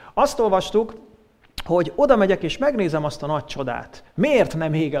magához. Azt olvastuk, hogy oda megyek és megnézem azt a nagy csodát. Miért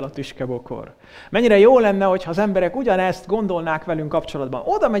nem ég el a tüskebokor? Mennyire jó lenne, hogyha az emberek ugyanezt gondolnák velünk kapcsolatban.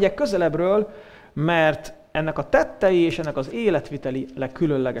 Oda megyek közelebbről, mert ennek a tettei és ennek az életviteli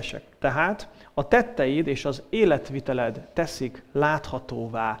különlegesek. Tehát a tetteid és az életviteled teszik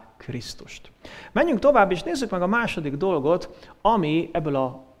láthatóvá Krisztust. Menjünk tovább és nézzük meg a második dolgot, ami ebből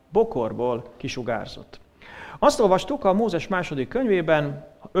a bokorból kisugárzott. Azt olvastuk a Mózes második könyvében,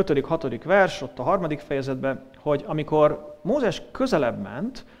 5.-6. vers, ott a 3. fejezetben, hogy amikor Mózes közelebb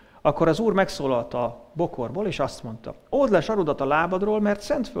ment, akkor az Úr megszólalt a bokorból, és azt mondta, old le sarudat a lábadról, mert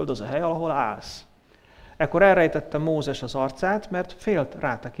szent föld az a hely, ahol állsz. Ekkor elrejtette Mózes az arcát, mert félt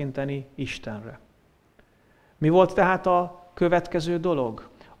rátekinteni Istenre. Mi volt tehát a következő dolog?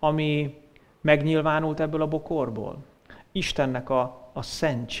 ami megnyilvánult ebből a bokorból? Istennek a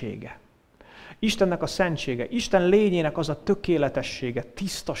szentsége. Istennek a szentsége, Isten lényének az a tökéletessége,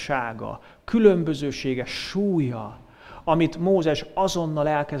 tisztasága, különbözősége, súlya, amit Mózes azonnal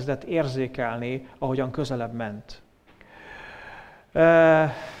elkezdett érzékelni, ahogyan közelebb ment.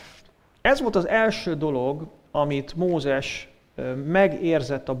 Ez volt az első dolog, amit Mózes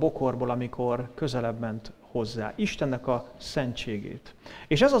megérzett a bokorból, amikor közelebb ment hozzá, Istennek a szentségét.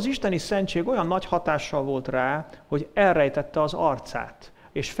 És ez az isteni szentség olyan nagy hatással volt rá, hogy elrejtette az arcát,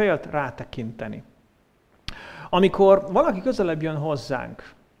 és félt rátekinteni. Amikor valaki közelebb jön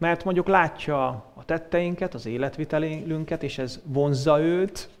hozzánk, mert mondjuk látja a tetteinket, az életvitelünket, és ez vonzza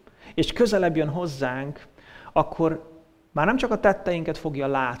őt, és közelebb jön hozzánk, akkor már nem csak a tetteinket fogja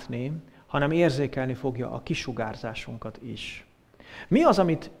látni, hanem érzékelni fogja a kisugárzásunkat is. Mi az,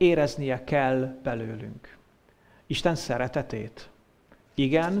 amit éreznie kell belőlünk? Isten szeretetét?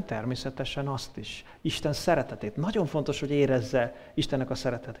 Igen, természetesen azt is. Isten szeretetét. Nagyon fontos, hogy érezze Istennek a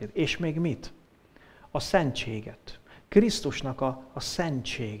szeretetét. És még mit? A szentséget. Krisztusnak a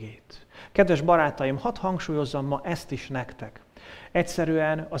szentségét. Kedves barátaim, hadd hangsúlyozzam ma ezt is nektek.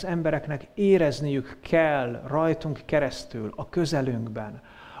 Egyszerűen az embereknek érezniük kell rajtunk keresztül, a közelünkben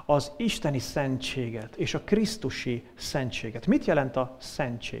az isteni szentséget és a krisztusi szentséget. Mit jelent a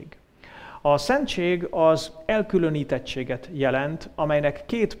szentség? A szentség az elkülönítettséget jelent, amelynek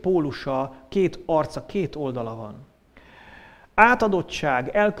két pólusa, két arca, két oldala van. Átadottság,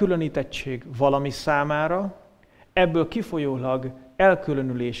 elkülönítettség valami számára, ebből kifolyólag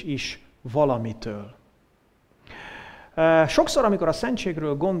elkülönülés is valamitől. Sokszor, amikor a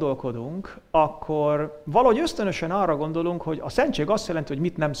szentségről gondolkodunk, akkor valahogy ösztönösen arra gondolunk, hogy a szentség azt jelenti, hogy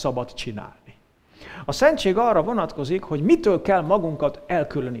mit nem szabad csinálni. A szentség arra vonatkozik, hogy mitől kell magunkat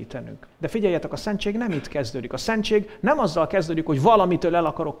elkülönítenünk. De figyeljetek, a szentség nem itt kezdődik. A szentség nem azzal kezdődik, hogy valamitől el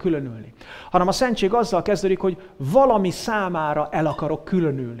akarok különülni, hanem a szentség azzal kezdődik, hogy valami számára el akarok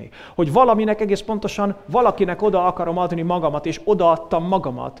különülni. Hogy valaminek, egész pontosan valakinek oda akarom adni magamat, és odaadtam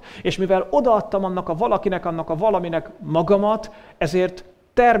magamat. És mivel odaadtam annak a valakinek, annak a valaminek magamat, ezért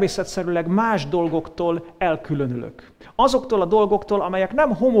természetszerűleg más dolgoktól elkülönülök. Azoktól a dolgoktól, amelyek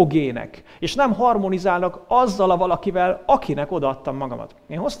nem homogének, és nem harmonizálnak azzal a valakivel, akinek odaadtam magamat.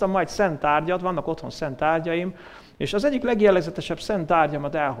 Én hoztam majd szent tárgyat, vannak otthon szent tárgyaim, és az egyik legjellegzetesebb szent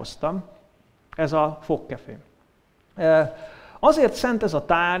tárgyamat elhoztam, ez a fogkefé. Azért szent ez a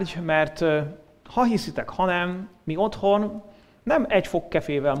tárgy, mert ha hiszitek, ha nem, mi otthon nem egy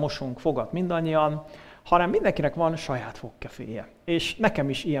fogkefével mosunk fogat mindannyian, hanem mindenkinek van saját fogkeféje. És nekem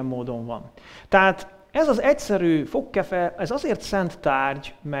is ilyen módon van. Tehát ez az egyszerű fogkefe, ez azért szent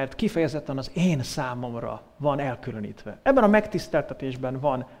tárgy, mert kifejezetten az én számomra van elkülönítve. Ebben a megtiszteltetésben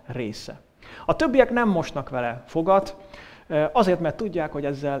van része. A többiek nem mosnak vele fogat, azért, mert tudják, hogy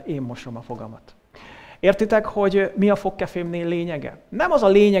ezzel én mosom a fogamat. Értitek, hogy mi a fogkefémnél lényege? Nem az a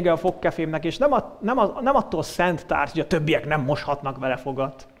lényege a fogkefémnek, és nem attól szent tárgy, hogy a többiek nem moshatnak vele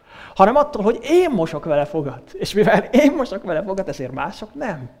fogat, hanem attól, hogy én mosok vele fogat. És mivel én mosok vele fogat, ezért mások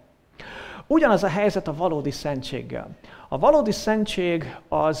nem. Ugyanaz a helyzet a valódi szentséggel. A valódi szentség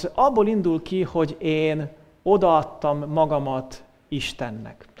az abból indul ki, hogy én odaadtam magamat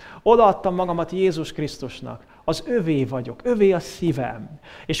Istennek. Odaadtam magamat Jézus Krisztusnak. Az övé vagyok, övé a szívem.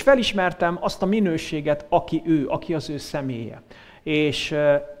 És felismertem azt a minőséget, aki ő, aki az ő személye. És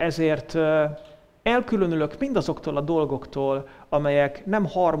ezért elkülönülök mindazoktól a dolgoktól, amelyek nem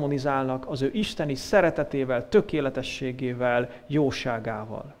harmonizálnak az ő isteni szeretetével, tökéletességével,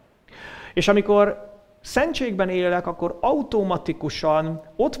 jóságával. És amikor szentségben élek, akkor automatikusan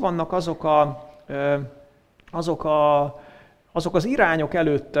ott vannak azok az irányok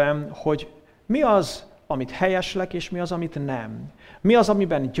előttem, hogy mi az, amit helyeslek, és mi az, amit nem. Mi az,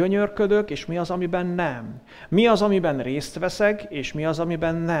 amiben gyönyörködök, és mi az, amiben nem. Mi az, amiben részt veszek, és mi az,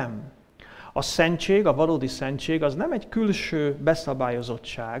 amiben nem. A szentség, a valódi szentség az nem egy külső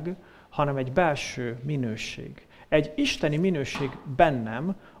beszabályozottság, hanem egy belső minőség. Egy isteni minőség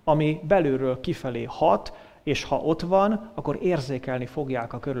bennem, ami belülről kifelé hat, és ha ott van, akkor érzékelni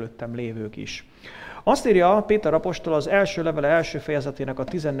fogják a körülöttem lévők is. Azt írja Péter apostol az első levele első fejezetének a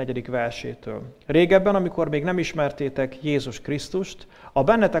 14. versétől. Régebben, amikor még nem ismertétek Jézus Krisztust, a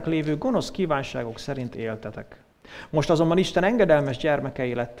bennetek lévő gonosz kívánságok szerint éltetek. Most azonban Isten engedelmes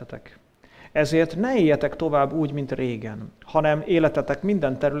gyermekei lettetek. Ezért ne éljetek tovább úgy, mint régen, hanem életetek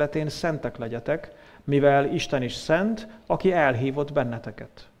minden területén szentek legyetek, mivel Isten is szent, aki elhívott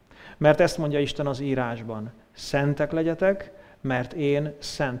benneteket. Mert ezt mondja Isten az írásban, szentek legyetek, mert én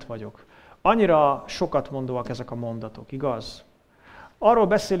szent vagyok. Annyira sokat mondóak ezek a mondatok, igaz? Arról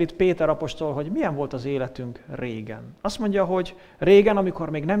beszél itt Péter apostol, hogy milyen volt az életünk régen. Azt mondja, hogy régen, amikor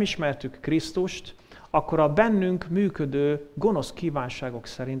még nem ismertük Krisztust, akkor a bennünk működő gonosz kívánságok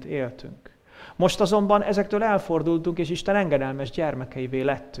szerint éltünk. Most azonban ezektől elfordultunk, és Isten engedelmes gyermekeivé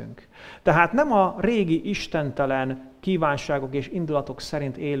lettünk. Tehát nem a régi istentelen kívánságok és indulatok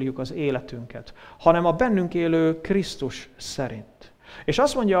szerint éljük az életünket, hanem a bennünk élő Krisztus szerint. És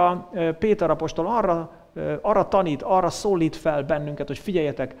azt mondja Péter apostol, arra tanít, arra szólít fel bennünket, hogy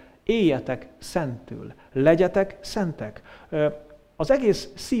figyeljetek, éljetek szentül, legyetek szentek. Az egész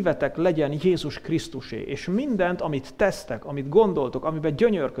szívetek legyen Jézus Krisztusé, és mindent, amit tesztek, amit gondoltok, amiben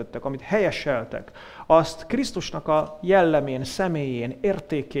gyönyörködtek, amit helyeseltek, azt Krisztusnak a jellemén, személyén,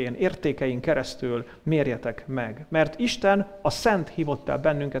 értékein keresztül mérjetek meg. Mert Isten a szent hívott el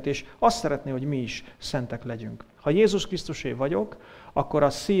bennünket, és azt szeretné, hogy mi is szentek legyünk. Ha Jézus Krisztusé vagyok, akkor a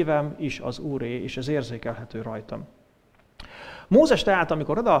szívem is az Úré, és ez érzékelhető rajtam. Mózes tehát,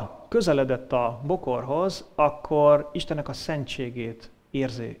 amikor oda közeledett a bokorhoz, akkor Istennek a szentségét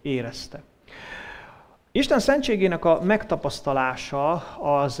érezte. Isten szentségének a megtapasztalása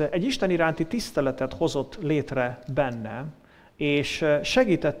az egy Isten iránti tiszteletet hozott létre benne, és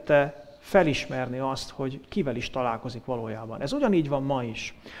segítette felismerni azt, hogy kivel is találkozik valójában. Ez ugyanígy van ma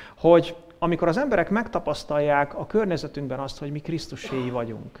is, hogy amikor az emberek megtapasztalják a környezetünkben azt, hogy mi Krisztuséi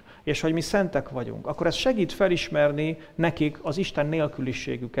vagyunk, és hogy mi szentek vagyunk, akkor ez segít felismerni nekik az Isten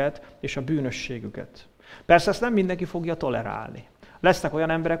nélküliségüket és a bűnösségüket. Persze ezt nem mindenki fogja tolerálni. Lesznek olyan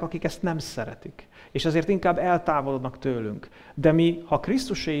emberek, akik ezt nem szeretik, és ezért inkább eltávolodnak tőlünk. De mi, ha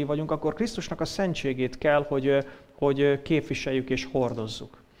Krisztuséi vagyunk, akkor Krisztusnak a szentségét kell, hogy képviseljük és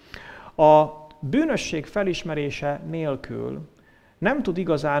hordozzuk. A bűnösség felismerése nélkül nem tud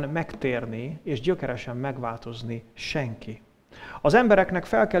igazán megtérni és gyökeresen megváltozni senki. Az embereknek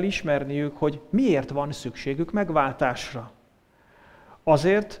fel kell ismerniük, hogy miért van szükségük megváltásra.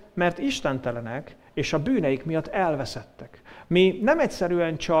 Azért, mert istentelenek és a bűneik miatt elveszettek. Mi nem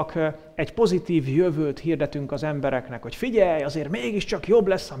egyszerűen csak egy pozitív jövőt hirdetünk az embereknek, hogy figyelj, azért mégiscsak jobb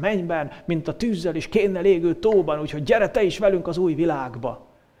lesz a mennyben, mint a tűzzel és kénnel égő tóban, úgyhogy gyere te is velünk az új világba.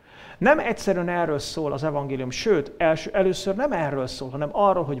 Nem egyszerűen erről szól az evangélium, sőt, először nem erről szól, hanem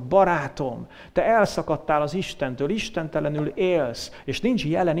arról, hogy barátom, te elszakadtál az Istentől, istentelenül élsz, és nincs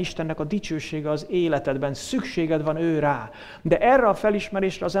jelen Istennek a dicsősége az életedben, szükséged van ő rá. De erre a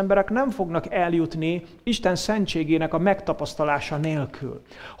felismerésre az emberek nem fognak eljutni Isten szentségének a megtapasztalása nélkül.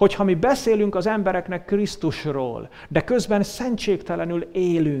 Hogyha mi beszélünk az embereknek Krisztusról, de közben szentségtelenül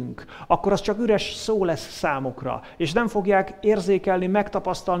élünk, akkor az csak üres szó lesz számukra, és nem fogják érzékelni,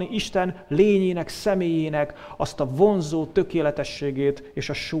 megtapasztalni Isten lényének, személyének azt a vonzó tökéletességét és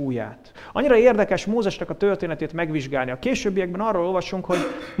a súlyát. Annyira érdekes Mózesnek a történetét megvizsgálni. A későbbiekben arról olvasunk, hogy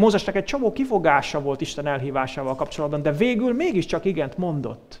Mózesnek egy csomó kifogása volt Isten elhívásával kapcsolatban, de végül mégiscsak igent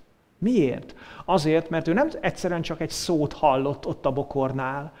mondott. Miért? Azért, mert ő nem egyszerűen csak egy szót hallott ott a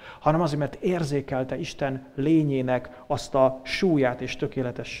bokornál, hanem azért, mert érzékelte Isten lényének azt a súlyát és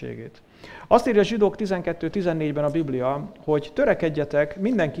tökéletességét. Azt írja a Zsidók 12-14-ben a Biblia, hogy törekedjetek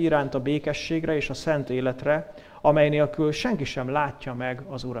mindenki iránt a békességre és a szent életre, amely nélkül senki sem látja meg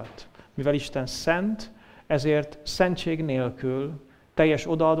az Urat. Mivel Isten szent, ezért szentség nélkül, teljes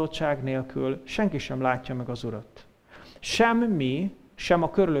odaadottság nélkül senki sem látja meg az Urat. Sem mi, sem a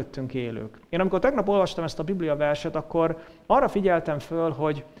körülöttünk élők. Én amikor tegnap olvastam ezt a Biblia verset, akkor arra figyeltem föl,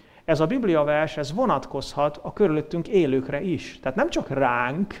 hogy ez a Biblia vers, ez vonatkozhat a körülöttünk élőkre is. Tehát nem csak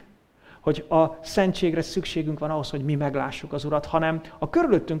ránk, hogy a szentségre szükségünk van ahhoz, hogy mi meglássuk az Urat, hanem a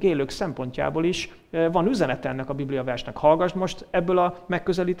körülöttünk élők szempontjából is van üzenet ennek a Biblia versnek. Hallgasd most ebből a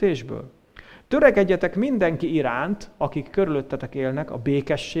megközelítésből. Törekedjetek mindenki iránt, akik körülöttetek élnek, a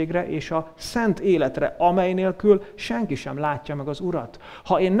békességre és a szent életre, amely nélkül senki sem látja meg az Urat.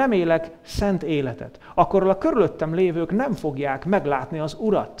 Ha én nem élek szent életet, akkor a körülöttem lévők nem fogják meglátni az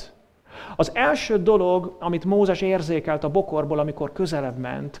Urat. Az első dolog, amit Mózes érzékelt a bokorból, amikor közelebb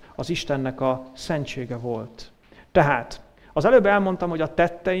ment, az Istennek a szentsége volt. Tehát az előbb elmondtam, hogy a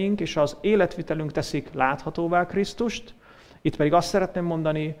tetteink és az életvitelünk teszik láthatóvá Krisztust, itt pedig azt szeretném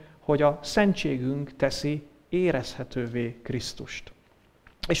mondani, hogy a szentségünk teszi érezhetővé Krisztust.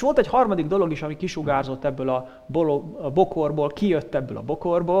 És volt egy harmadik dolog is, ami kisugárzott ebből a bokorból, kijött ebből a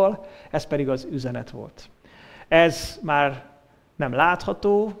bokorból, ez pedig az üzenet volt. Ez már nem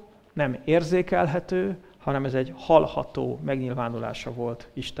látható, nem érzékelhető, hanem ez egy hallható megnyilvánulása volt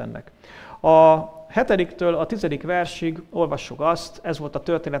Istennek. A 7-től a 10. versig olvassuk azt, ez volt a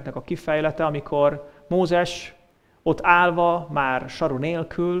történetnek a kifejlete, amikor Mózes ott állva, már saru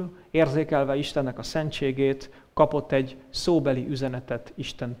nélkül, érzékelve Istennek a szentségét, kapott egy szóbeli üzenetet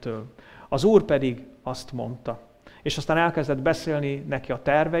Istentől. Az Úr pedig azt mondta. És aztán elkezdett beszélni neki a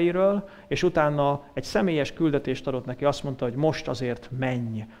terveiről, és utána egy személyes küldetést adott neki, azt mondta, hogy most azért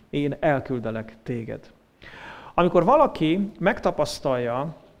menj, én elküldelek téged. Amikor valaki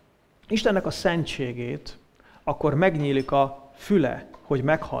megtapasztalja Istennek a szentségét, akkor megnyílik a füle, hogy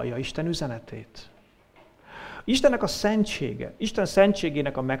meghallja Isten üzenetét. Istennek a szentsége, Isten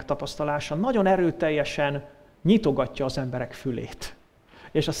szentségének a megtapasztalása nagyon erőteljesen nyitogatja az emberek fülét,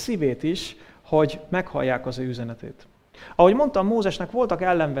 és a szívét is, hogy meghallják az ő üzenetét. Ahogy mondtam, Mózesnek voltak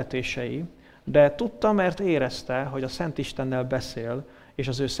ellenvetései, de tudta, mert érezte, hogy a Szent Istennel beszél, és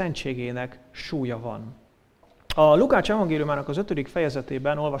az ő szentségének súlya van. A Lukács evangéliumának az 5.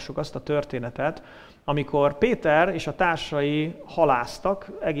 fejezetében olvassuk azt a történetet, amikor Péter és a társai halásztak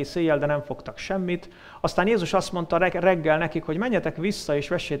egész éjjel, de nem fogtak semmit. Aztán Jézus azt mondta reggel nekik, hogy menjetek vissza és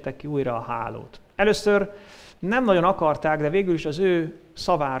vessétek ki újra a hálót. Először nem nagyon akarták, de végül is az ő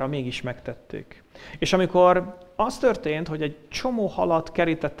szavára mégis megtették. És amikor az történt, hogy egy csomó halat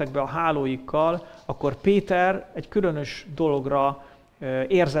kerítettek be a hálóikkal, akkor Péter egy különös dologra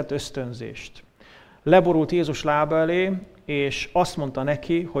érzett ösztönzést. Leborult Jézus lába elé, és azt mondta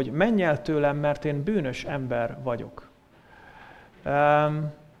neki, hogy menj el tőlem, mert én bűnös ember vagyok.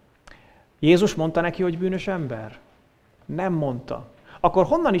 Jézus mondta neki, hogy bűnös ember? Nem mondta. Akkor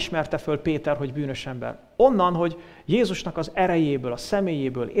honnan ismerte föl Péter, hogy bűnös ember? Onnan, hogy Jézusnak az erejéből, a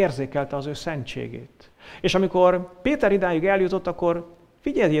személyéből érzékelte az ő szentségét. És amikor Péter idáig eljutott, akkor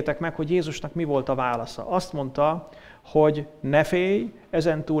figyeljétek meg, hogy Jézusnak mi volt a válasza. Azt mondta, hogy ne félj,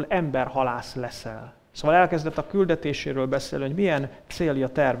 ezentúl emberhalász leszel. Szóval elkezdett a küldetéséről beszélni, hogy milyen célja,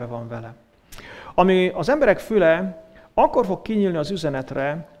 terve van vele. Ami az emberek füle akkor fog kinyílni az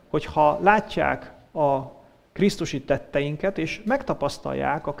üzenetre, hogyha látják a krisztusi tetteinket, és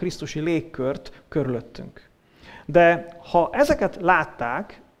megtapasztalják a krisztusi légkört körülöttünk. De ha ezeket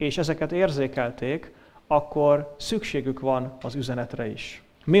látták, és ezeket érzékelték, akkor szükségük van az üzenetre is.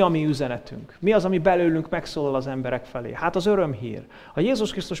 Mi a mi üzenetünk? Mi az, ami belőlünk megszólal az emberek felé? Hát az örömhír. A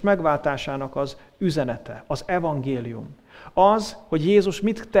Jézus Krisztus megváltásának az üzenete, az evangélium. Az, hogy Jézus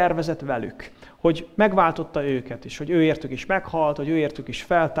mit tervezett velük, hogy megváltotta őket is, hogy ő értük is meghalt, hogy ő értük is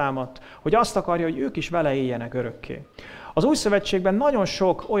feltámadt, hogy azt akarja, hogy ők is vele éljenek örökké. Az Új Szövetségben nagyon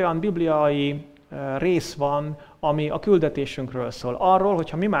sok olyan bibliai rész van, ami a küldetésünkről szól. Arról, hogy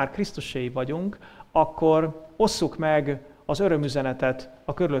ha mi már Krisztuséi vagyunk, akkor osszuk meg az örömüzenetet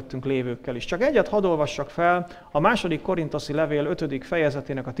a körülöttünk lévőkkel is. Csak egyet hadd olvassak fel, a 2. Korintoszi levél 5.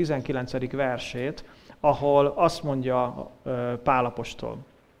 fejezetének a 19. versét, ahol azt mondja Pál apostol.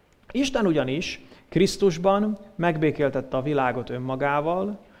 Isten ugyanis Krisztusban megbékéltette a világot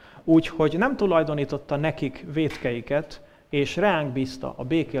önmagával, úgyhogy nem tulajdonította nekik vétkeiket, és ránk bízta a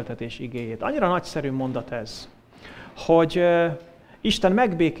békéltetés igéjét. Annyira nagyszerű mondat ez, hogy Isten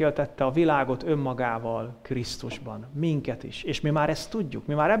megbékéltette a világot önmagával Krisztusban, minket is, és mi már ezt tudjuk,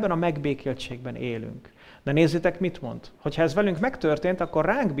 mi már ebben a megbékéltségben élünk. De nézzétek, mit mond? Hogyha ez velünk megtörtént, akkor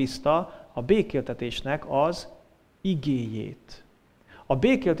ránk bízta a békéltetésnek az igéjét. A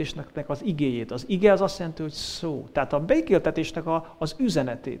békéltetésnek az igéjét. Az ige az azt jelenti, hogy szó. Tehát a békéltetésnek az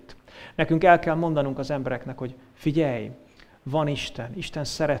üzenetét. Nekünk el kell mondanunk az embereknek, hogy figyelj, van Isten, Isten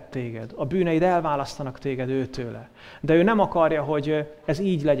szeret téged, a bűneid elválasztanak téged őtőle. De ő nem akarja, hogy ez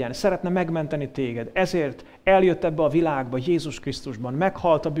így legyen, szeretne megmenteni téged. Ezért eljött ebbe a világba Jézus Krisztusban,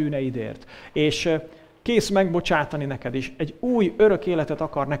 meghalt a bűneidért, és kész megbocsátani neked is, egy új örök életet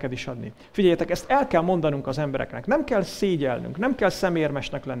akar neked is adni. Figyeljetek, ezt el kell mondanunk az embereknek, nem kell szégyellnünk, nem kell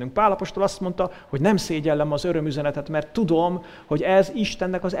szemérmesnek lennünk. Pál apostol azt mondta, hogy nem szégyellem az örömüzenetet, mert tudom, hogy ez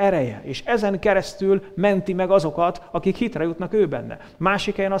Istennek az ereje, és ezen keresztül menti meg azokat, akik hitre jutnak ő benne.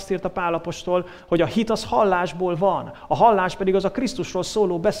 Másik helyen azt írta Pál apostol, hogy a hit az hallásból van, a hallás pedig az a Krisztusról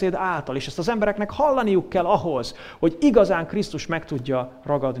szóló beszéd által, és ezt az embereknek hallaniuk kell ahhoz, hogy igazán Krisztus meg tudja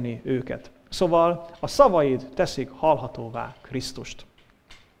ragadni őket. Szóval a szavaid teszik hallhatóvá Krisztust.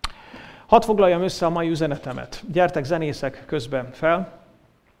 Hadd foglaljam össze a mai üzenetemet. Gyertek zenészek közben fel.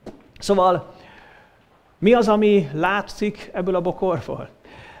 Szóval mi az, ami látszik ebből a bokorból?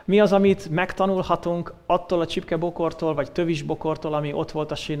 Mi az, amit megtanulhatunk attól a csipke bokortól, vagy tövis bokortól, ami ott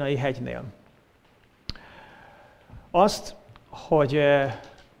volt a Sínai hegynél? Azt, hogy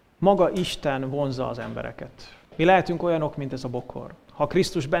maga Isten vonzza az embereket. Mi lehetünk olyanok, mint ez a bokor. Ha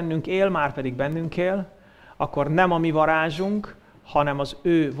Krisztus bennünk él, már pedig bennünk él, akkor nem a mi varázsunk, hanem az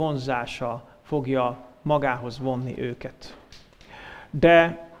ő vonzása fogja magához vonni őket.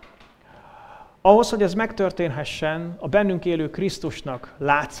 De ahhoz, hogy ez megtörténhessen, a bennünk élő Krisztusnak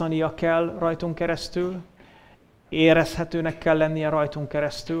látszania kell rajtunk keresztül, érezhetőnek kell lennie rajtunk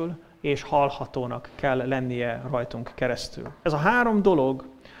keresztül, és hallhatónak kell lennie rajtunk keresztül. Ez a 3 dolog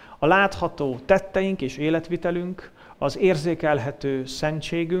A látható tetteink és életvitelünk, az érzékelhető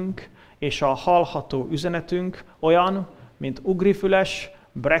szentségünk és a hallható üzenetünk olyan, mint ugrifüles,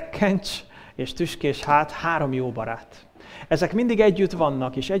 brekkencs és tüskés hát 3 jó barát. Ezek mindig együtt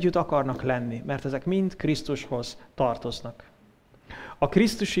vannak és együtt akarnak lenni, mert ezek mind Krisztushoz tartoznak. A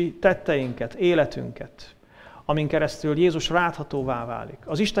krisztusi tetteinket, életünket, amin keresztül Jézus láthatóvá válik,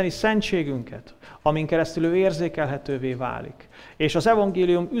 az isteni szentségünket, amin keresztül ő érzékelhetővé válik, és az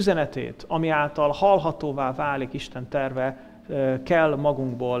evangélium üzenetét, ami által hallhatóvá válik Isten terve, kell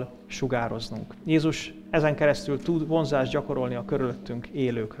magunkból sugároznunk. Jézus ezen keresztül tud vonzást gyakorolni a körülöttünk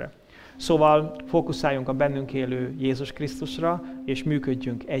élőkre. Szóval fókuszáljunk a bennünk élő Jézus Krisztusra, és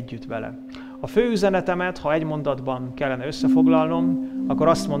működjünk együtt vele. A fő üzenetemet, ha egy mondatban kellene összefoglalnom, akkor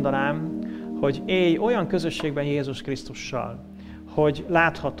azt mondanám, hogy élj olyan közösségben Jézus Krisztussal, hogy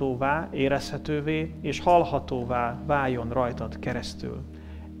láthatóvá, érezhetővé és hallhatóvá váljon rajtad keresztül.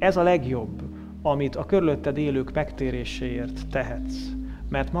 Ez a legjobb, amit a körülötted élők megtéréséért tehetsz,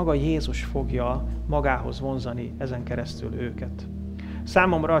 mert maga Jézus fogja magához vonzani ezen keresztül őket.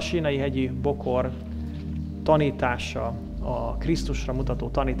 Számomra a Sínai-hegyi bokor tanítása, a Krisztusra mutató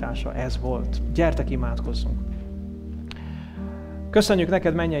tanítása ez volt. Gyertek, imádkozzunk! Köszönjük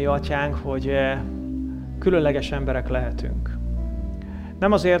neked, mennyei Atyánk, hogy különleges emberek lehetünk.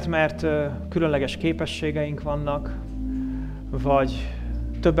 Nem azért, mert különleges képességeink vannak, vagy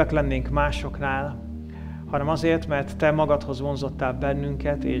többek lennénk másoknál, hanem azért, mert te magadhoz vonzottál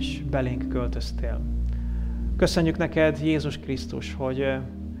bennünket, és belénk költöztél. Köszönjük neked, Jézus Krisztus, hogy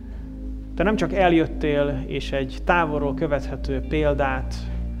te nem csak eljöttél, és egy távolról követhető példát,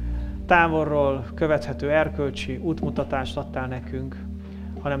 távolról követhető erkölcsi útmutatást adtál nekünk,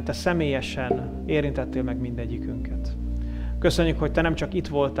 hanem te személyesen érintettél meg mindegyikünket. Köszönjük, hogy te nem csak itt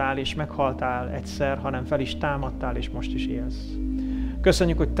voltál és meghaltál egyszer, hanem fel is támadtál, és most is élsz.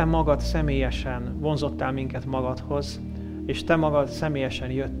 Köszönjük, hogy te magad személyesen vonzottál minket magadhoz, és te magad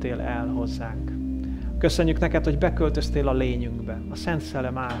személyesen jöttél el hozzánk. Köszönjük neked, hogy beköltöztél a lényünkbe, a Szent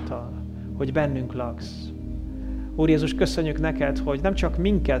Szellem által, hogy bennünk laksz. Úr Jézus, köszönjük neked, hogy nem csak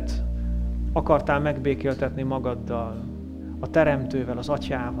minket akartál megbékéltetni magaddal, a Teremtővel, az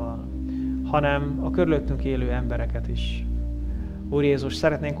Atyával, hanem a körülöttünk élő embereket is. Úr Jézus,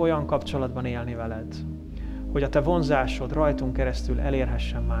 szeretnénk olyan kapcsolatban élni veled, hogy a te vonzásod rajtunk keresztül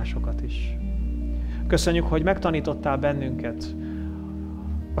elérhessen másokat is. Köszönjük, hogy megtanítottál bennünket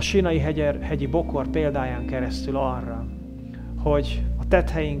a Sínai-hegyi bokor példáján keresztül arra, hogy a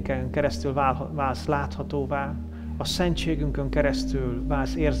tettheinken keresztül válsz láthatóvá, a szentségünkön keresztül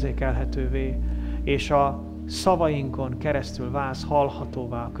válsz érzékelhetővé, és a szavainkon keresztül válsz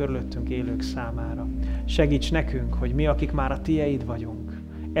hallhatóvá a körülöttünk élők számára. Segíts nekünk, hogy mi, akik már a tieid vagyunk,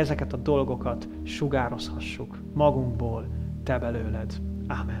 ezeket a dolgokat sugározhassuk magunkból, te belőled.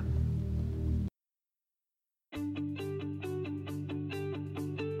 Ámen.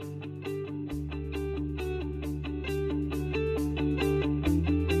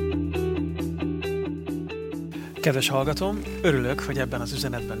 Kedves hallgatóm, örülök, hogy ebben az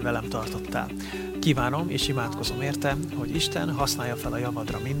üzenetben velem tartottál. Kívánom és imádkozom érte, hogy Isten használja fel a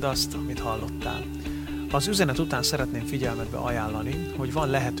javadra mindazt, amit hallottál. Az üzenet után szeretném figyelmetbe ajánlani, hogy van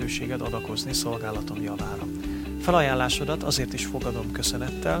lehetőséged adakozni szolgálatom javára. Felajánlásodat azért is fogadom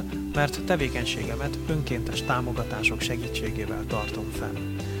köszönettel, mert tevékenységemet önkéntes támogatások segítségével tartom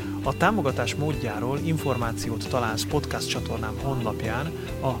fenn. A támogatás módjáról információt találsz podcast csatornám honlapján,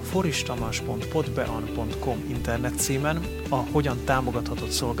 a foristamas.podbean.com internet címen, a Hogyan támogathatod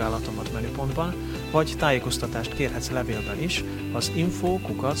szolgálatomat menüpontban, vagy tájékoztatást kérhetsz levélben is az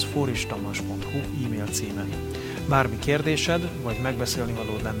info@foristamas.hu e-mail címen. Bármi kérdésed, vagy megbeszélni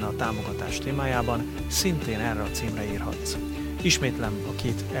valód lenne a támogatás témájában, szintén erre a címre írhatsz. Ismétlem a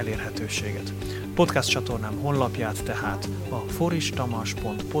 2 elérhetőséget. Podcast csatornám honlapját tehát a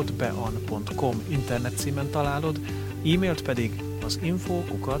foristamas.podbean.com internet címen találod, e-mailt pedig az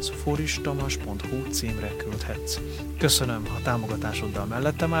info@foristamas.hu címre küldhetsz. Köszönöm, ha támogatásoddal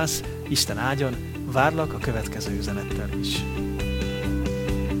mellettem állsz, Isten áldjon, várlak a következő üzenettel is.